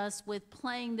blessed us with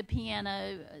playing the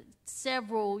piano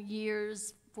several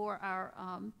years for our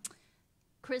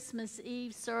Christmas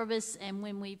Eve service and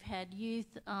when we've had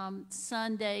youth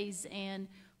Sundays, and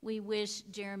we wish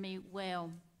Jeremy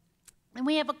well. And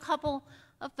we have a couple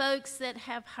of folks that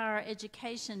have higher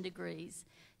education degrees.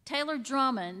 Taylor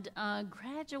Drummond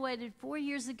graduated 4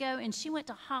 years ago, and she went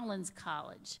to Hollins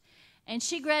College. And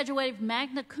she graduated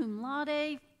magna cum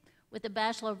laude with a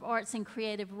Bachelor of Arts in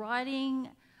Creative Writing,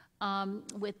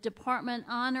 with department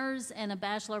honors and a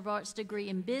Bachelor of Arts degree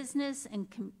in business, and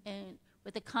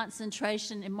with a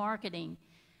concentration in marketing,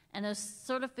 and a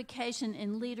certification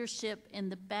in leadership in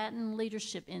the Baton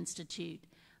Leadership Institute.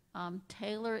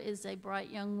 Taylor is a bright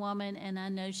young woman, and I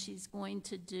know she's going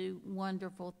to do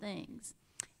wonderful things.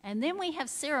 And then we have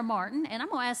Sarah Martin, and I'm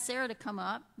going to ask Sarah to come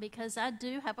up because I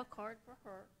do have a card for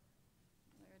her.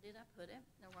 Where did I put it?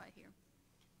 No, right here.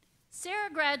 Sarah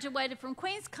graduated from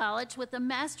Queens College with a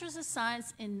Master's of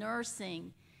Science in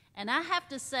Nursing. And I have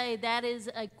to say that is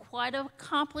quite an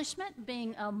accomplishment,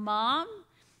 being a mom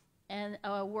and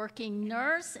a working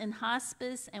nurse in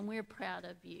hospice, and we're proud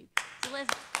of you.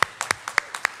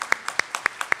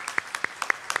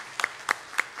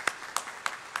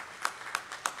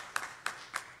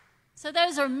 So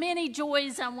those are many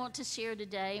joys I want to share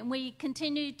today, and we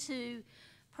continue to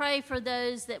pray for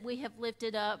those that we have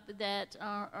lifted up that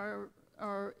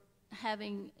are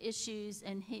having issues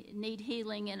and need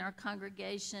healing in our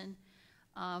congregation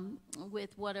with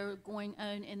what are going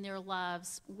on in their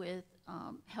lives with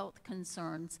health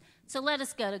concerns. So let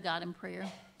us go to God in prayer.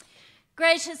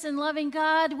 Gracious and loving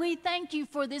God, we thank you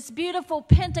for this beautiful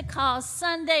Pentecost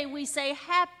Sunday. We say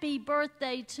happy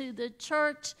birthday to the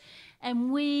church,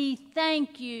 and we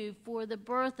thank you for the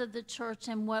birth of the church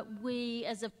and what we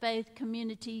as a faith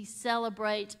community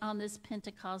celebrate on this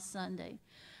Pentecost Sunday.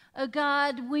 Oh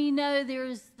God, we know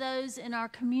there's those in our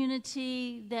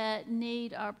community that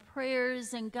need our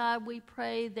prayers, and God, we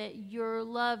pray that your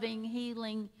loving,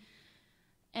 healing,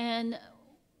 and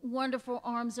wonderful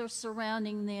arms are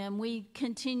surrounding them. We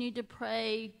continue to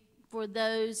pray for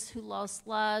those who lost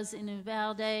lives in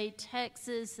Uvalde,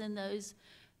 Texas, and those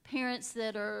parents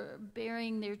that are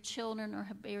burying their children or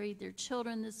have buried their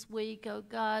children this week. Oh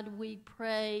God, we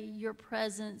pray your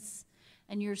presence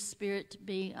and your spirit to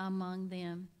be among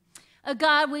them. Oh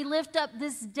God, we lift up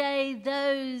this day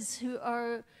those who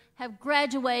have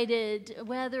graduated,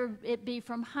 whether it be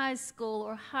from high school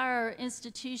or higher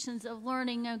institutions of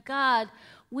learning. Oh God,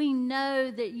 we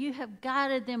know that you have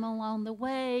guided them along the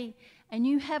way, and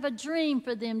you have a dream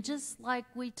for them, just like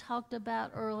we talked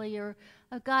about earlier.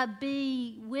 Oh God,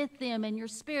 be with them, and your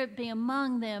spirit be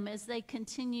among them as they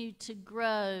continue to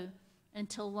grow and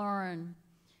to learn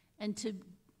and to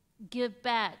give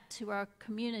back to our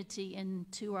community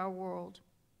and to our world.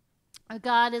 Oh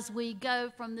God, as we go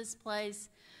from this place,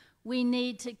 we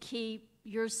need to keep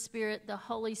your spirit, the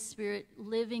Holy Spirit,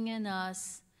 living in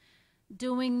us,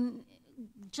 doing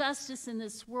justice in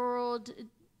this world,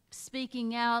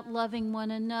 speaking out, loving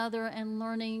one another, and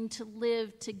learning to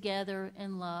live together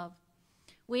in love.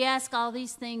 We ask all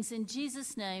these things in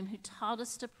Jesus' name, who taught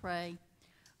us to pray.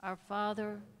 Our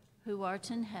Father, who art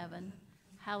in heaven,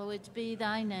 hallowed be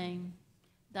thy name.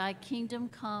 Thy kingdom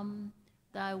come,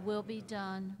 thy will be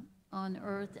done on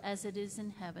earth as it is in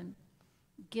heaven.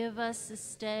 Give us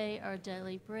this day our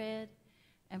daily bread,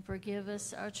 and forgive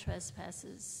us our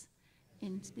trespasses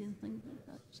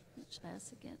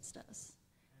against us.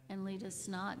 And lead us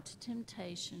not to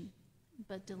temptation,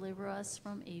 but deliver us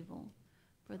from evil.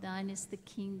 For thine is the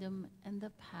kingdom and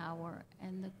the power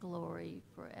and the glory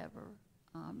forever.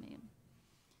 Amen.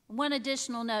 One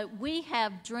additional note, we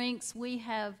have drinks, we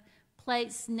have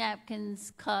plates,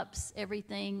 napkins, cups,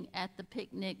 everything at the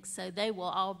picnic, so they will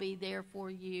all be there for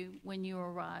you when you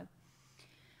arrive.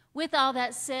 With all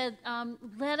that said,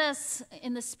 let us,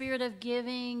 in the spirit of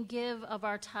giving, give of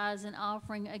our tithes and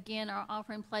offering. Again, our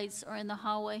offering plates are in the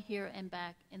hallway here and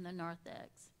back in the narthex.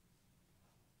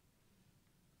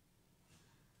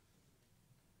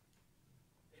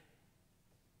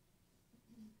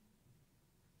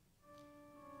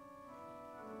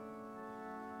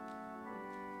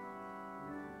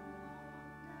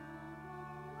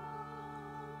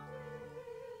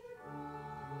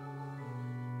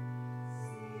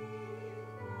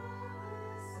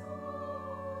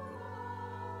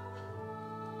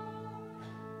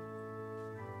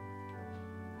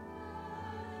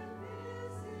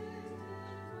 Visit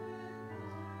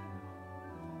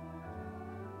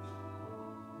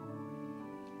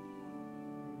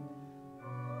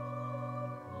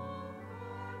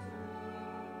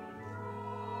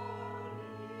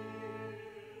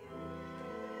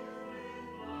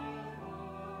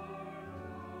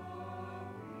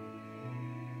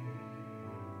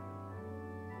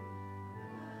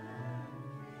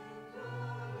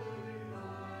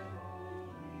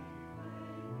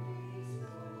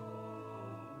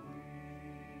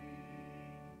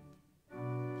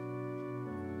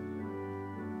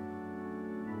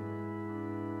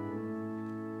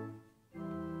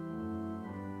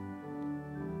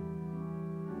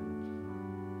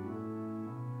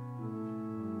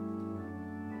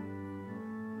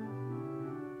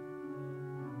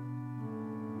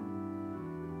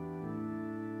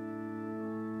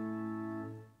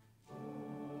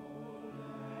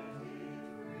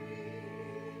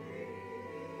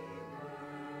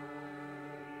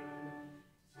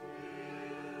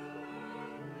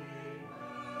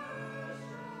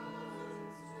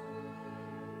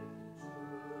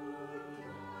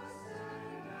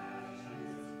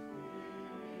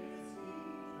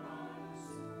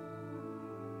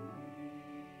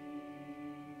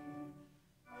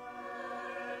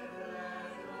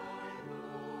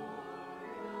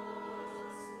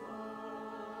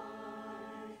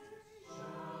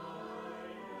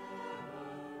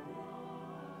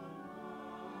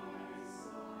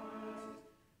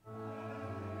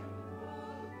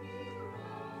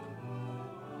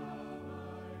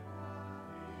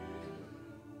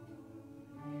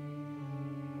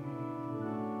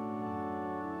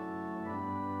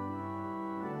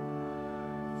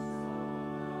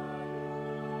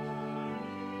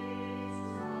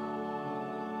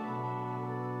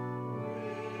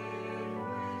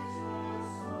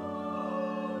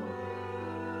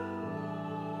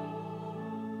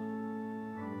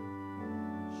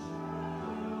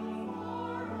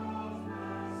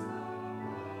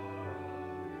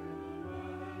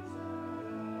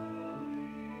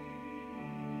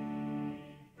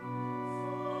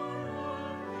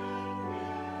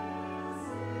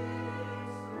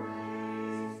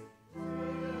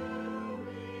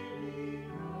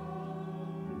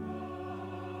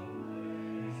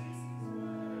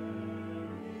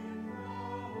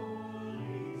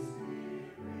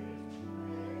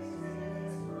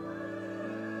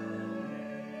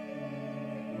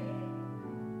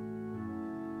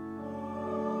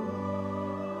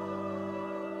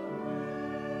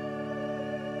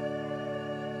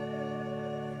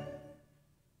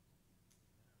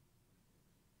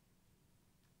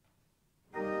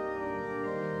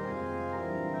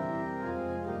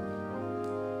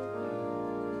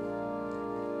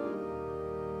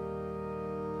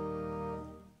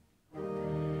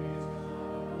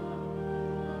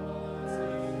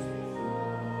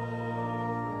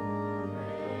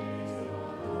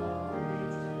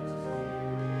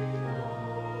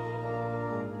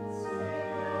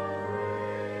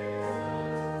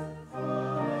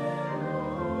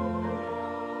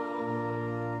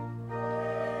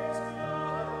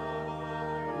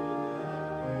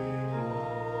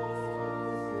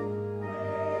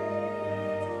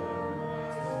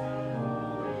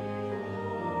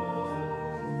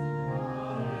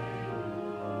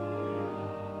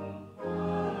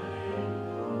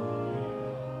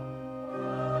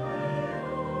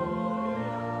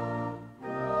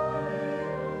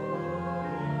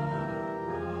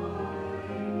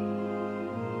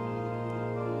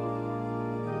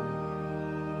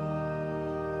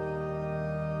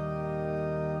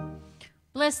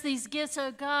Bless these gifts, O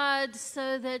God,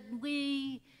 so that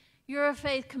we, your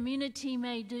faith community,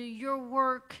 may do your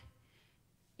work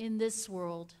in this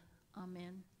world.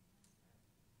 Amen.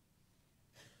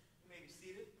 You may be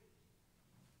seated.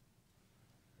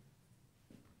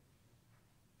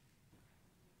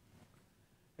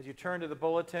 As you turn to the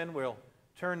bulletin, we'll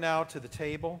turn now to the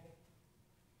table.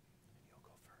 You'll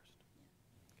go first.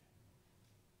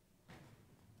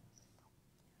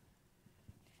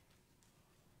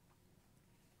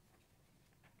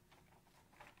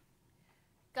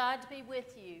 God be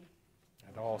with you.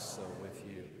 And also with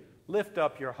you. Lift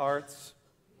up your hearts.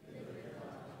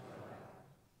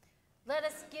 Let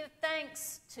us give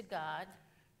thanks to God.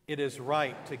 It is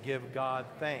right to give God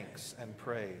thanks and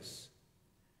praise.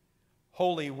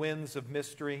 Holy winds of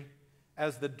mystery,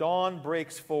 as the dawn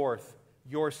breaks forth,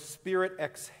 your Spirit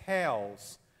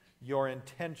exhales your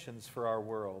intentions for our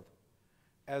world.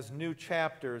 As new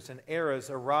chapters and eras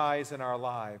arise in our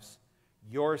lives,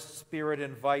 your Spirit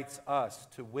invites us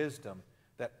to wisdom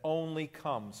that only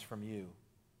comes from you.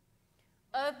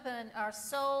 Open our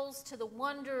souls to the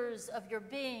wonders of your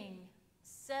being.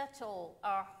 Settle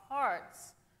our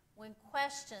hearts when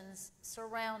questions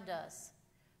surround us.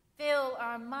 Fill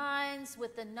our minds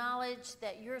with the knowledge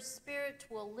that your Spirit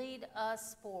will lead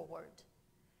us forward.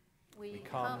 We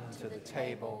come to the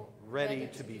table ready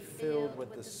to be filled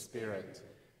with the Spirit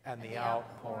and the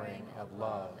outpouring of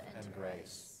love and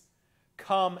grace.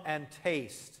 Come and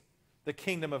taste the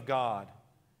kingdom of God,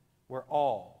 where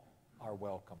all are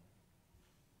welcome.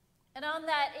 And on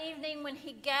that evening when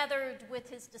he gathered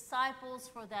with his disciples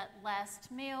for that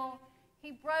last meal, he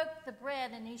broke the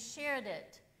bread and he shared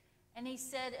it. And he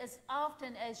said, as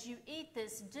often as you eat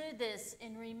this, do this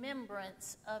in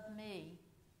remembrance of me.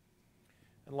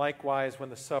 And likewise, when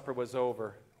the supper was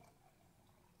over,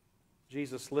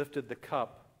 Jesus lifted the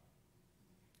cup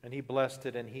and he blessed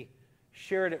it and he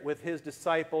shared it with his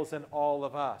disciples and all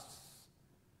of us,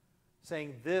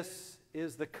 saying, this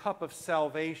is the cup of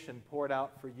salvation poured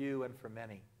out for you and for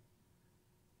many.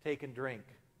 Take and drink,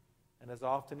 and as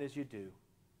often as you do,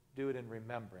 do it in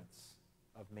remembrance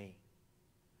of me.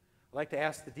 I'd like to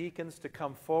ask the deacons to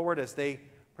come forward as they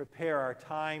prepare our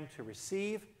time to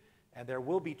receive, and there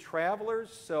will be travelers,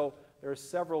 so there are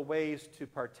several ways to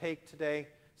partake today.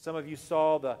 Some of you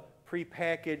saw the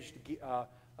prepackaged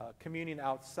communion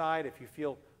outside. If you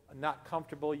feel not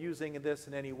comfortable using this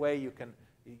in any way, you can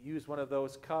use one of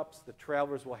those cups. The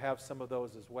travelers will have some of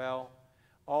those as well.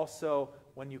 Also,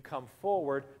 when you come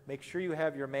forward, make sure you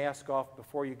have your mask off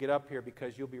before you get up here,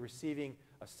 because you'll be receiving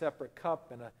a separate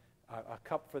cup and a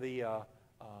cup for the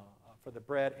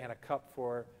bread and a cup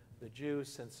for the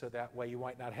juice, and so that way you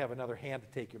might not have another hand to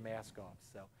take your mask off.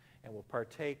 So, and we'll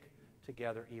partake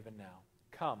together even now.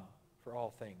 Come, for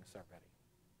all things are ready.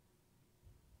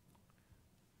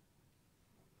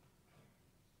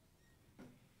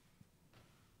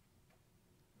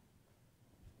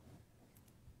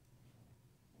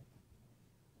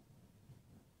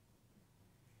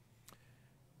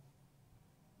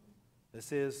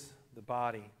 This is the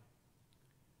body,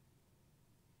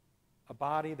 a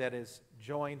body that has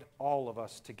joined all of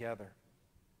us together,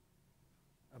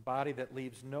 a body that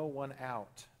leaves no one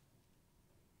out.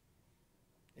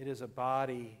 It is a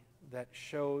body that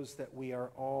shows that we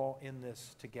are all in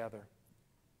this together.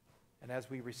 And as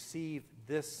we receive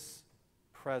this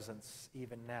presence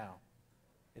even now,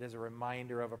 it is a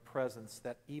reminder of a presence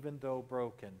that, even though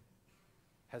broken,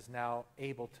 has now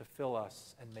able to fill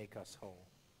us and make us whole.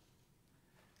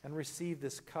 And receive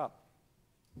this cup,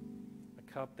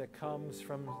 a cup that comes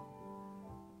from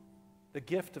the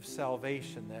gift of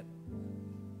salvation that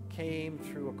came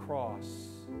through a cross,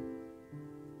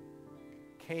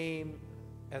 came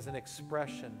as an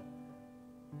expression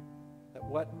that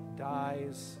what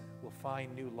dies will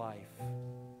find new life.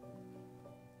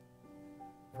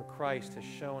 For Christ has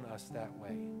shown us that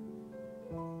way.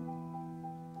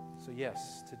 So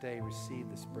yes, today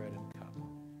receive this bread and cup.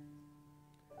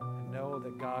 And know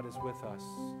that God is with us,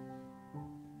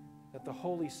 that the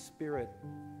Holy Spirit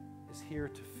is here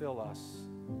to fill us,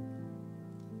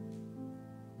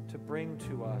 to bring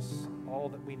to us all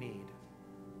that we need.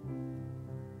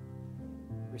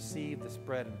 Receive this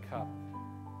bread and cup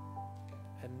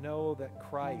and know that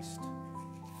Christ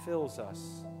fills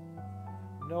us.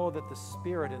 Know that the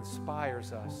Spirit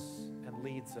inspires us and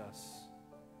leads us.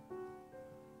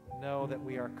 Know that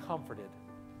we are comforted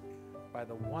by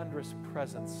the wondrous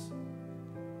presence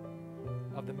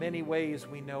of the many ways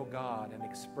we know God and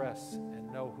express and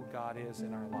know who God is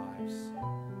in our lives.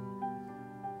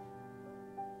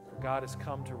 For God has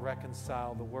come to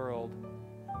reconcile the world,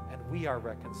 and we are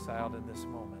reconciled in this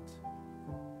moment.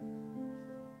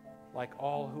 like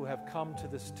all who have come to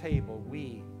this table,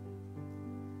 we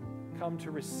come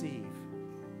to receive.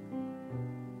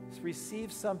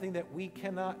 Receive something that we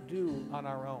cannot do on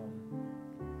our own,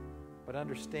 but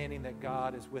understanding that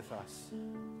God is with us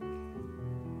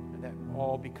and that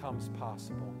all becomes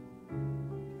possible.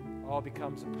 All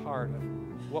becomes a part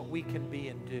of what we can be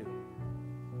and do.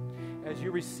 As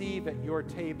you receive at your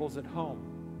tables at home,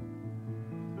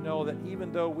 know that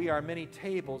even though we are many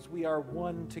tables, we are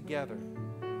one together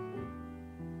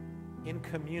in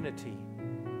community,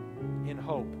 in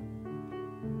hope,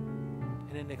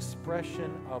 in an expression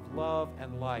of love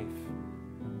and life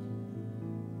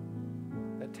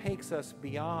that takes us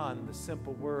beyond the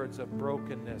simple words of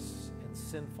brokenness and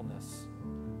sinfulness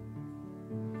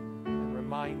and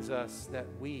reminds us that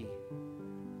we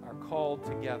are called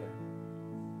together,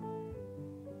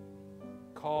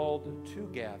 called to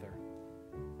gather,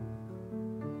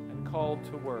 and called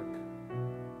to work.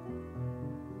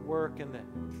 Work in the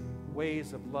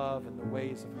ways of love and the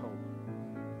ways of hope.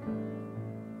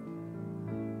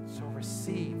 So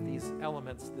receive these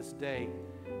elements this day,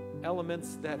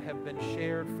 elements that have been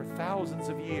shared for thousands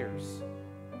of years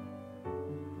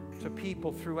to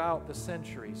people throughout the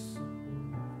centuries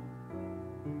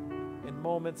in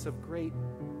moments of great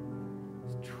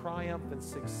triumph and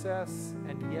success,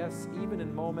 and yes, even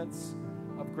in moments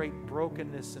of great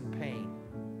brokenness and pain,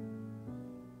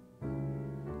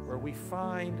 where we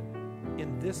find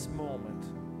in this moment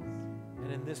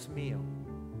and in this meal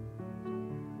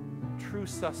true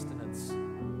sustenance,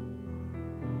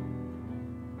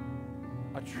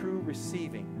 a true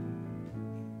receiving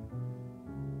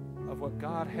of what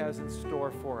God has in store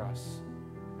for us.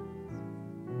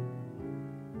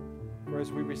 For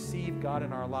as we receive God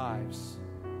in our lives,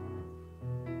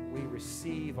 we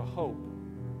receive a hope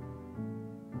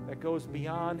that goes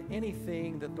beyond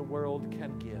anything that the world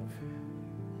can give.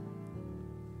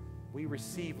 We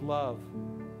receive love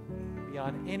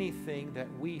beyond anything that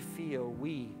we feel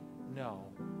we know,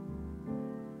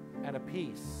 and a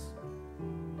peace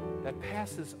that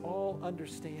passes all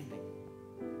understanding.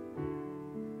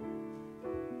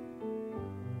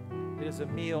 It is a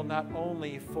meal not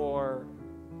only for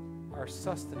our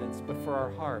sustenance, but for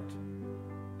our heart,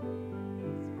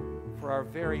 for our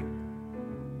very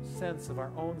sense of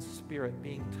our own spirit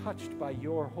being touched by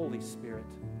your Holy Spirit,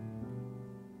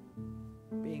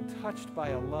 being touched by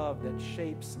a love that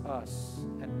shapes us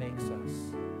and makes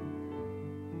us.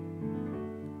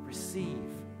 Receive.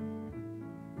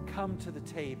 Come to the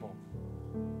table.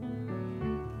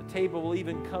 The table will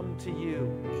even come to you,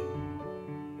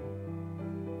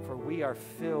 for we are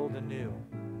filled anew.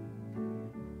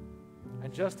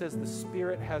 And just as the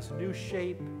Spirit has new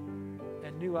shape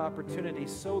and new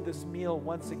opportunities, so this meal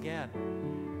once again,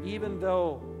 even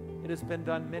though it has been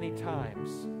done many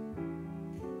times,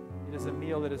 it is a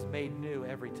meal that is made new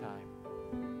every time.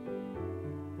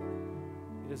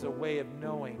 It is a way of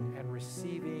knowing and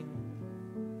receiving.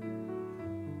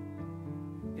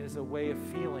 It is a way of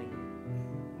feeling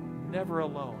never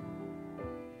alone.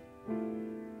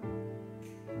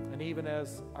 And even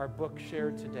as our book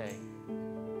shared today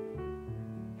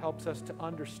helps us to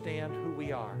understand who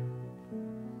we are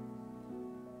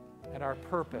and our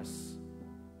purpose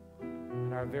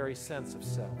and our very sense of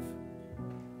self.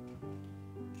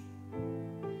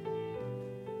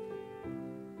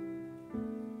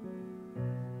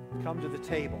 Come to the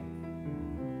table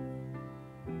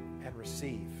and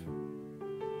receive.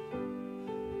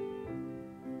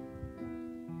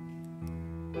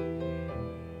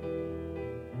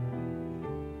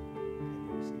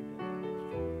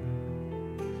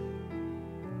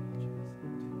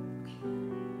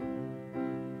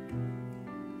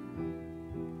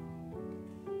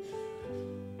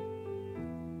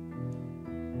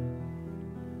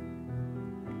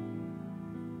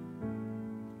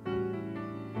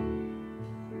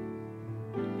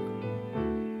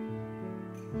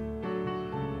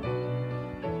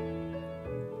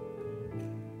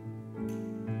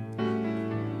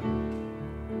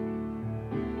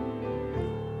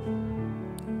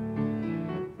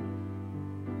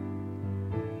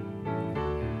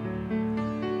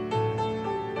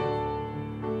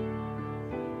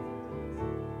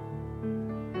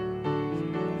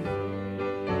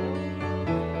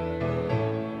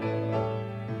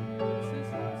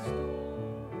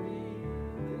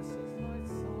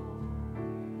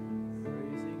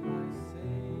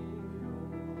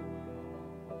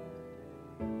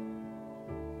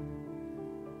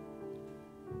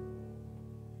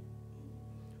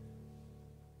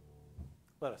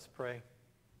 Let us pray.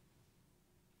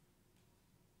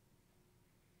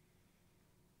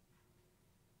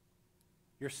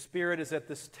 Your Spirit is at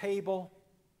this table,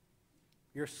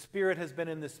 Your Spirit has been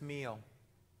in this meal.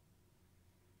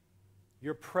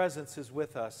 Your presence is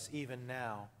with us even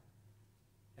now.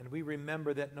 And we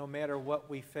remember that no matter what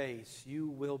we face, you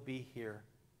will be here.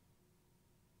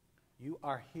 You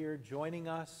are here joining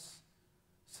us,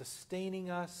 sustaining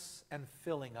us, and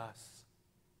filling us.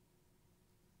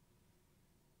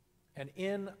 And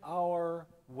in our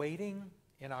waiting,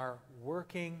 in our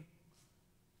working,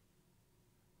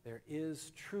 there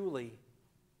is truly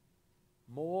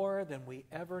more than we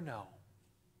ever know.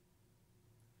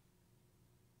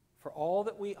 For all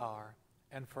that we are,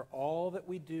 and for all that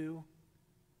we do,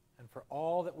 and for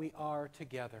all that we are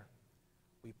together,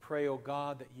 we pray, O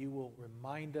God, that you will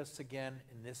remind us again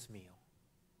in this meal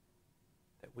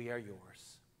that we are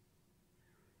yours.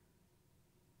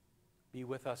 Be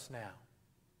with us now.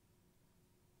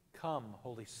 Come,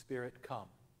 Holy Spirit, come.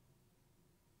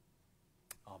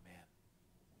 Amen.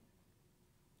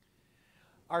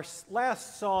 Our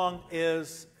last song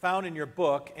is found in your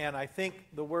book, and I think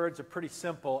the words are pretty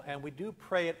simple, and we do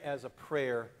pray it as a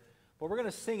prayer. But we're going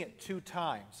to sing it 2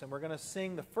 times, and we're going to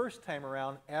sing the first time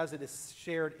around as it is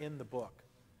shared in the book.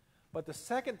 But the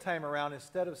second time around,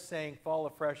 instead of saying, fall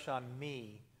afresh on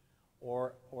me,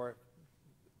 or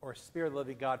Spirit of the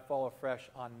living God, fall afresh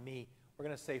on me, we're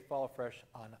going to say, fall afresh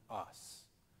on us.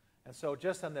 And so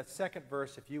just on that second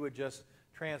verse, if you would just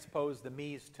transpose the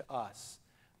me's to us,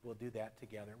 we'll do that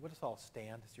together. We'll just all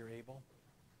stand as you're able.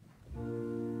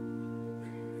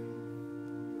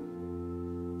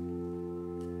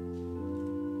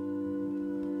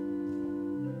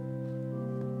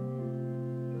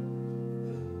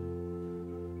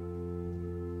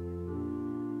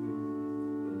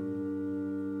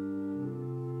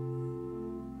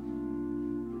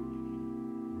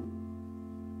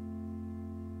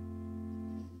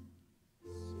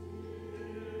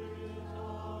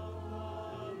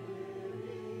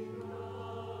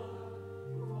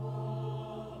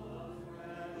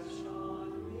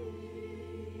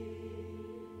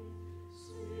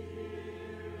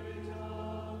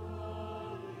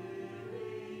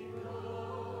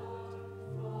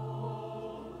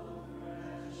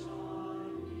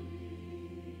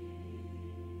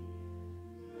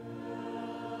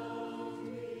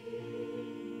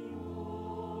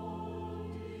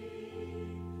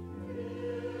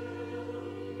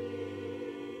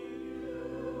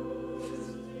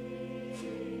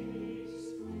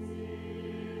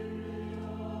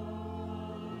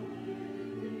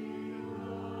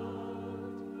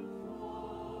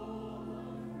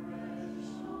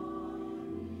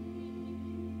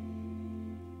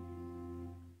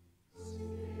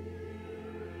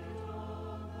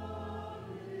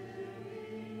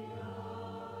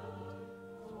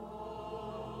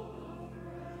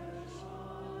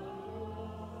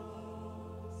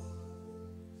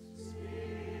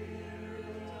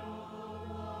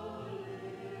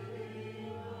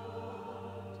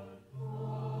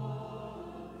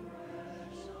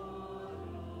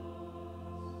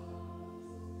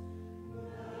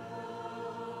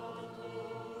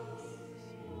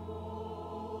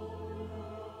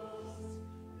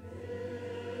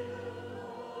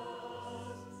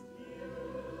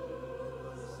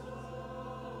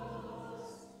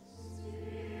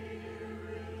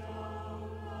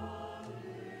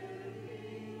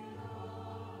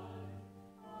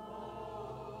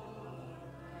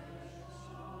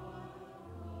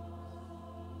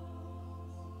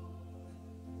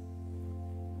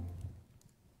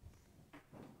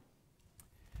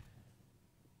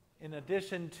 In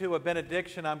addition to a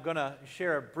benediction, I'm going to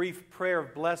share a brief prayer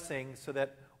of blessing so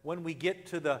that when we get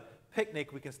to the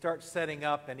picnic, we can start setting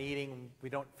up and eating. We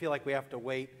don't feel like we have to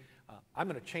wait. I'm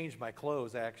going to change my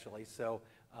clothes, actually, so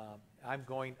I'm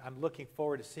looking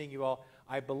forward to seeing you all.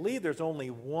 I believe there's only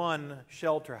one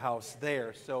shelter house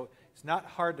there, so it's not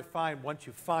hard to find once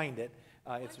you find it.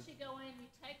 Once you go in, you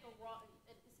take a right.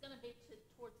 It's going to be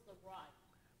towards the right.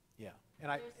 Yeah, and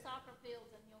there's soccer fields,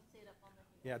 and you'll see it up on the hill.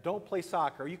 Yeah, don't play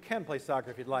soccer. You can play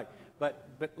soccer if you'd like, but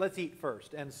let's eat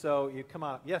first. And so you come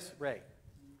on up. Yes, Ray.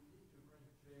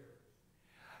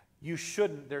 You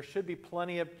shouldn't. There should be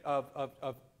plenty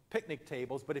of picnic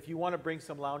tables, but if you want to bring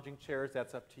some lounging chairs,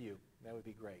 that's up to you. That would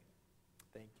be great.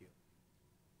 Thank you.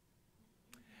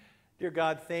 Dear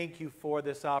God, thank you for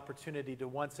this opportunity to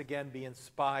once again be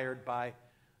inspired by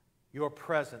your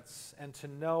presence and to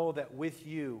know that with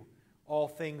you all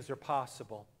things are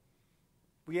possible.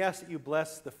 We ask that you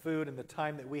bless the food and the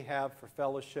time that we have for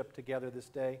fellowship together this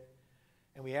day,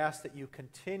 and we ask that you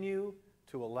continue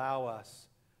to allow us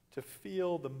to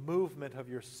feel the movement of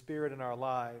your Spirit in our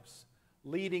lives,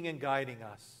 leading and guiding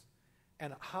us,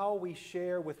 and how we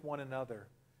share with one another,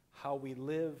 how we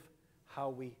live, how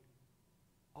we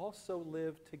also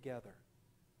live together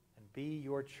and be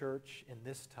your church in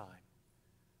this time.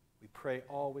 We pray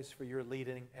always for your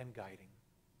leading and guiding.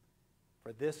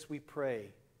 For this we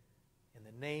pray in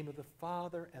the name of the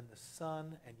Father and the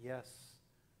Son and, yes,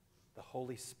 the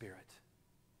Holy Spirit.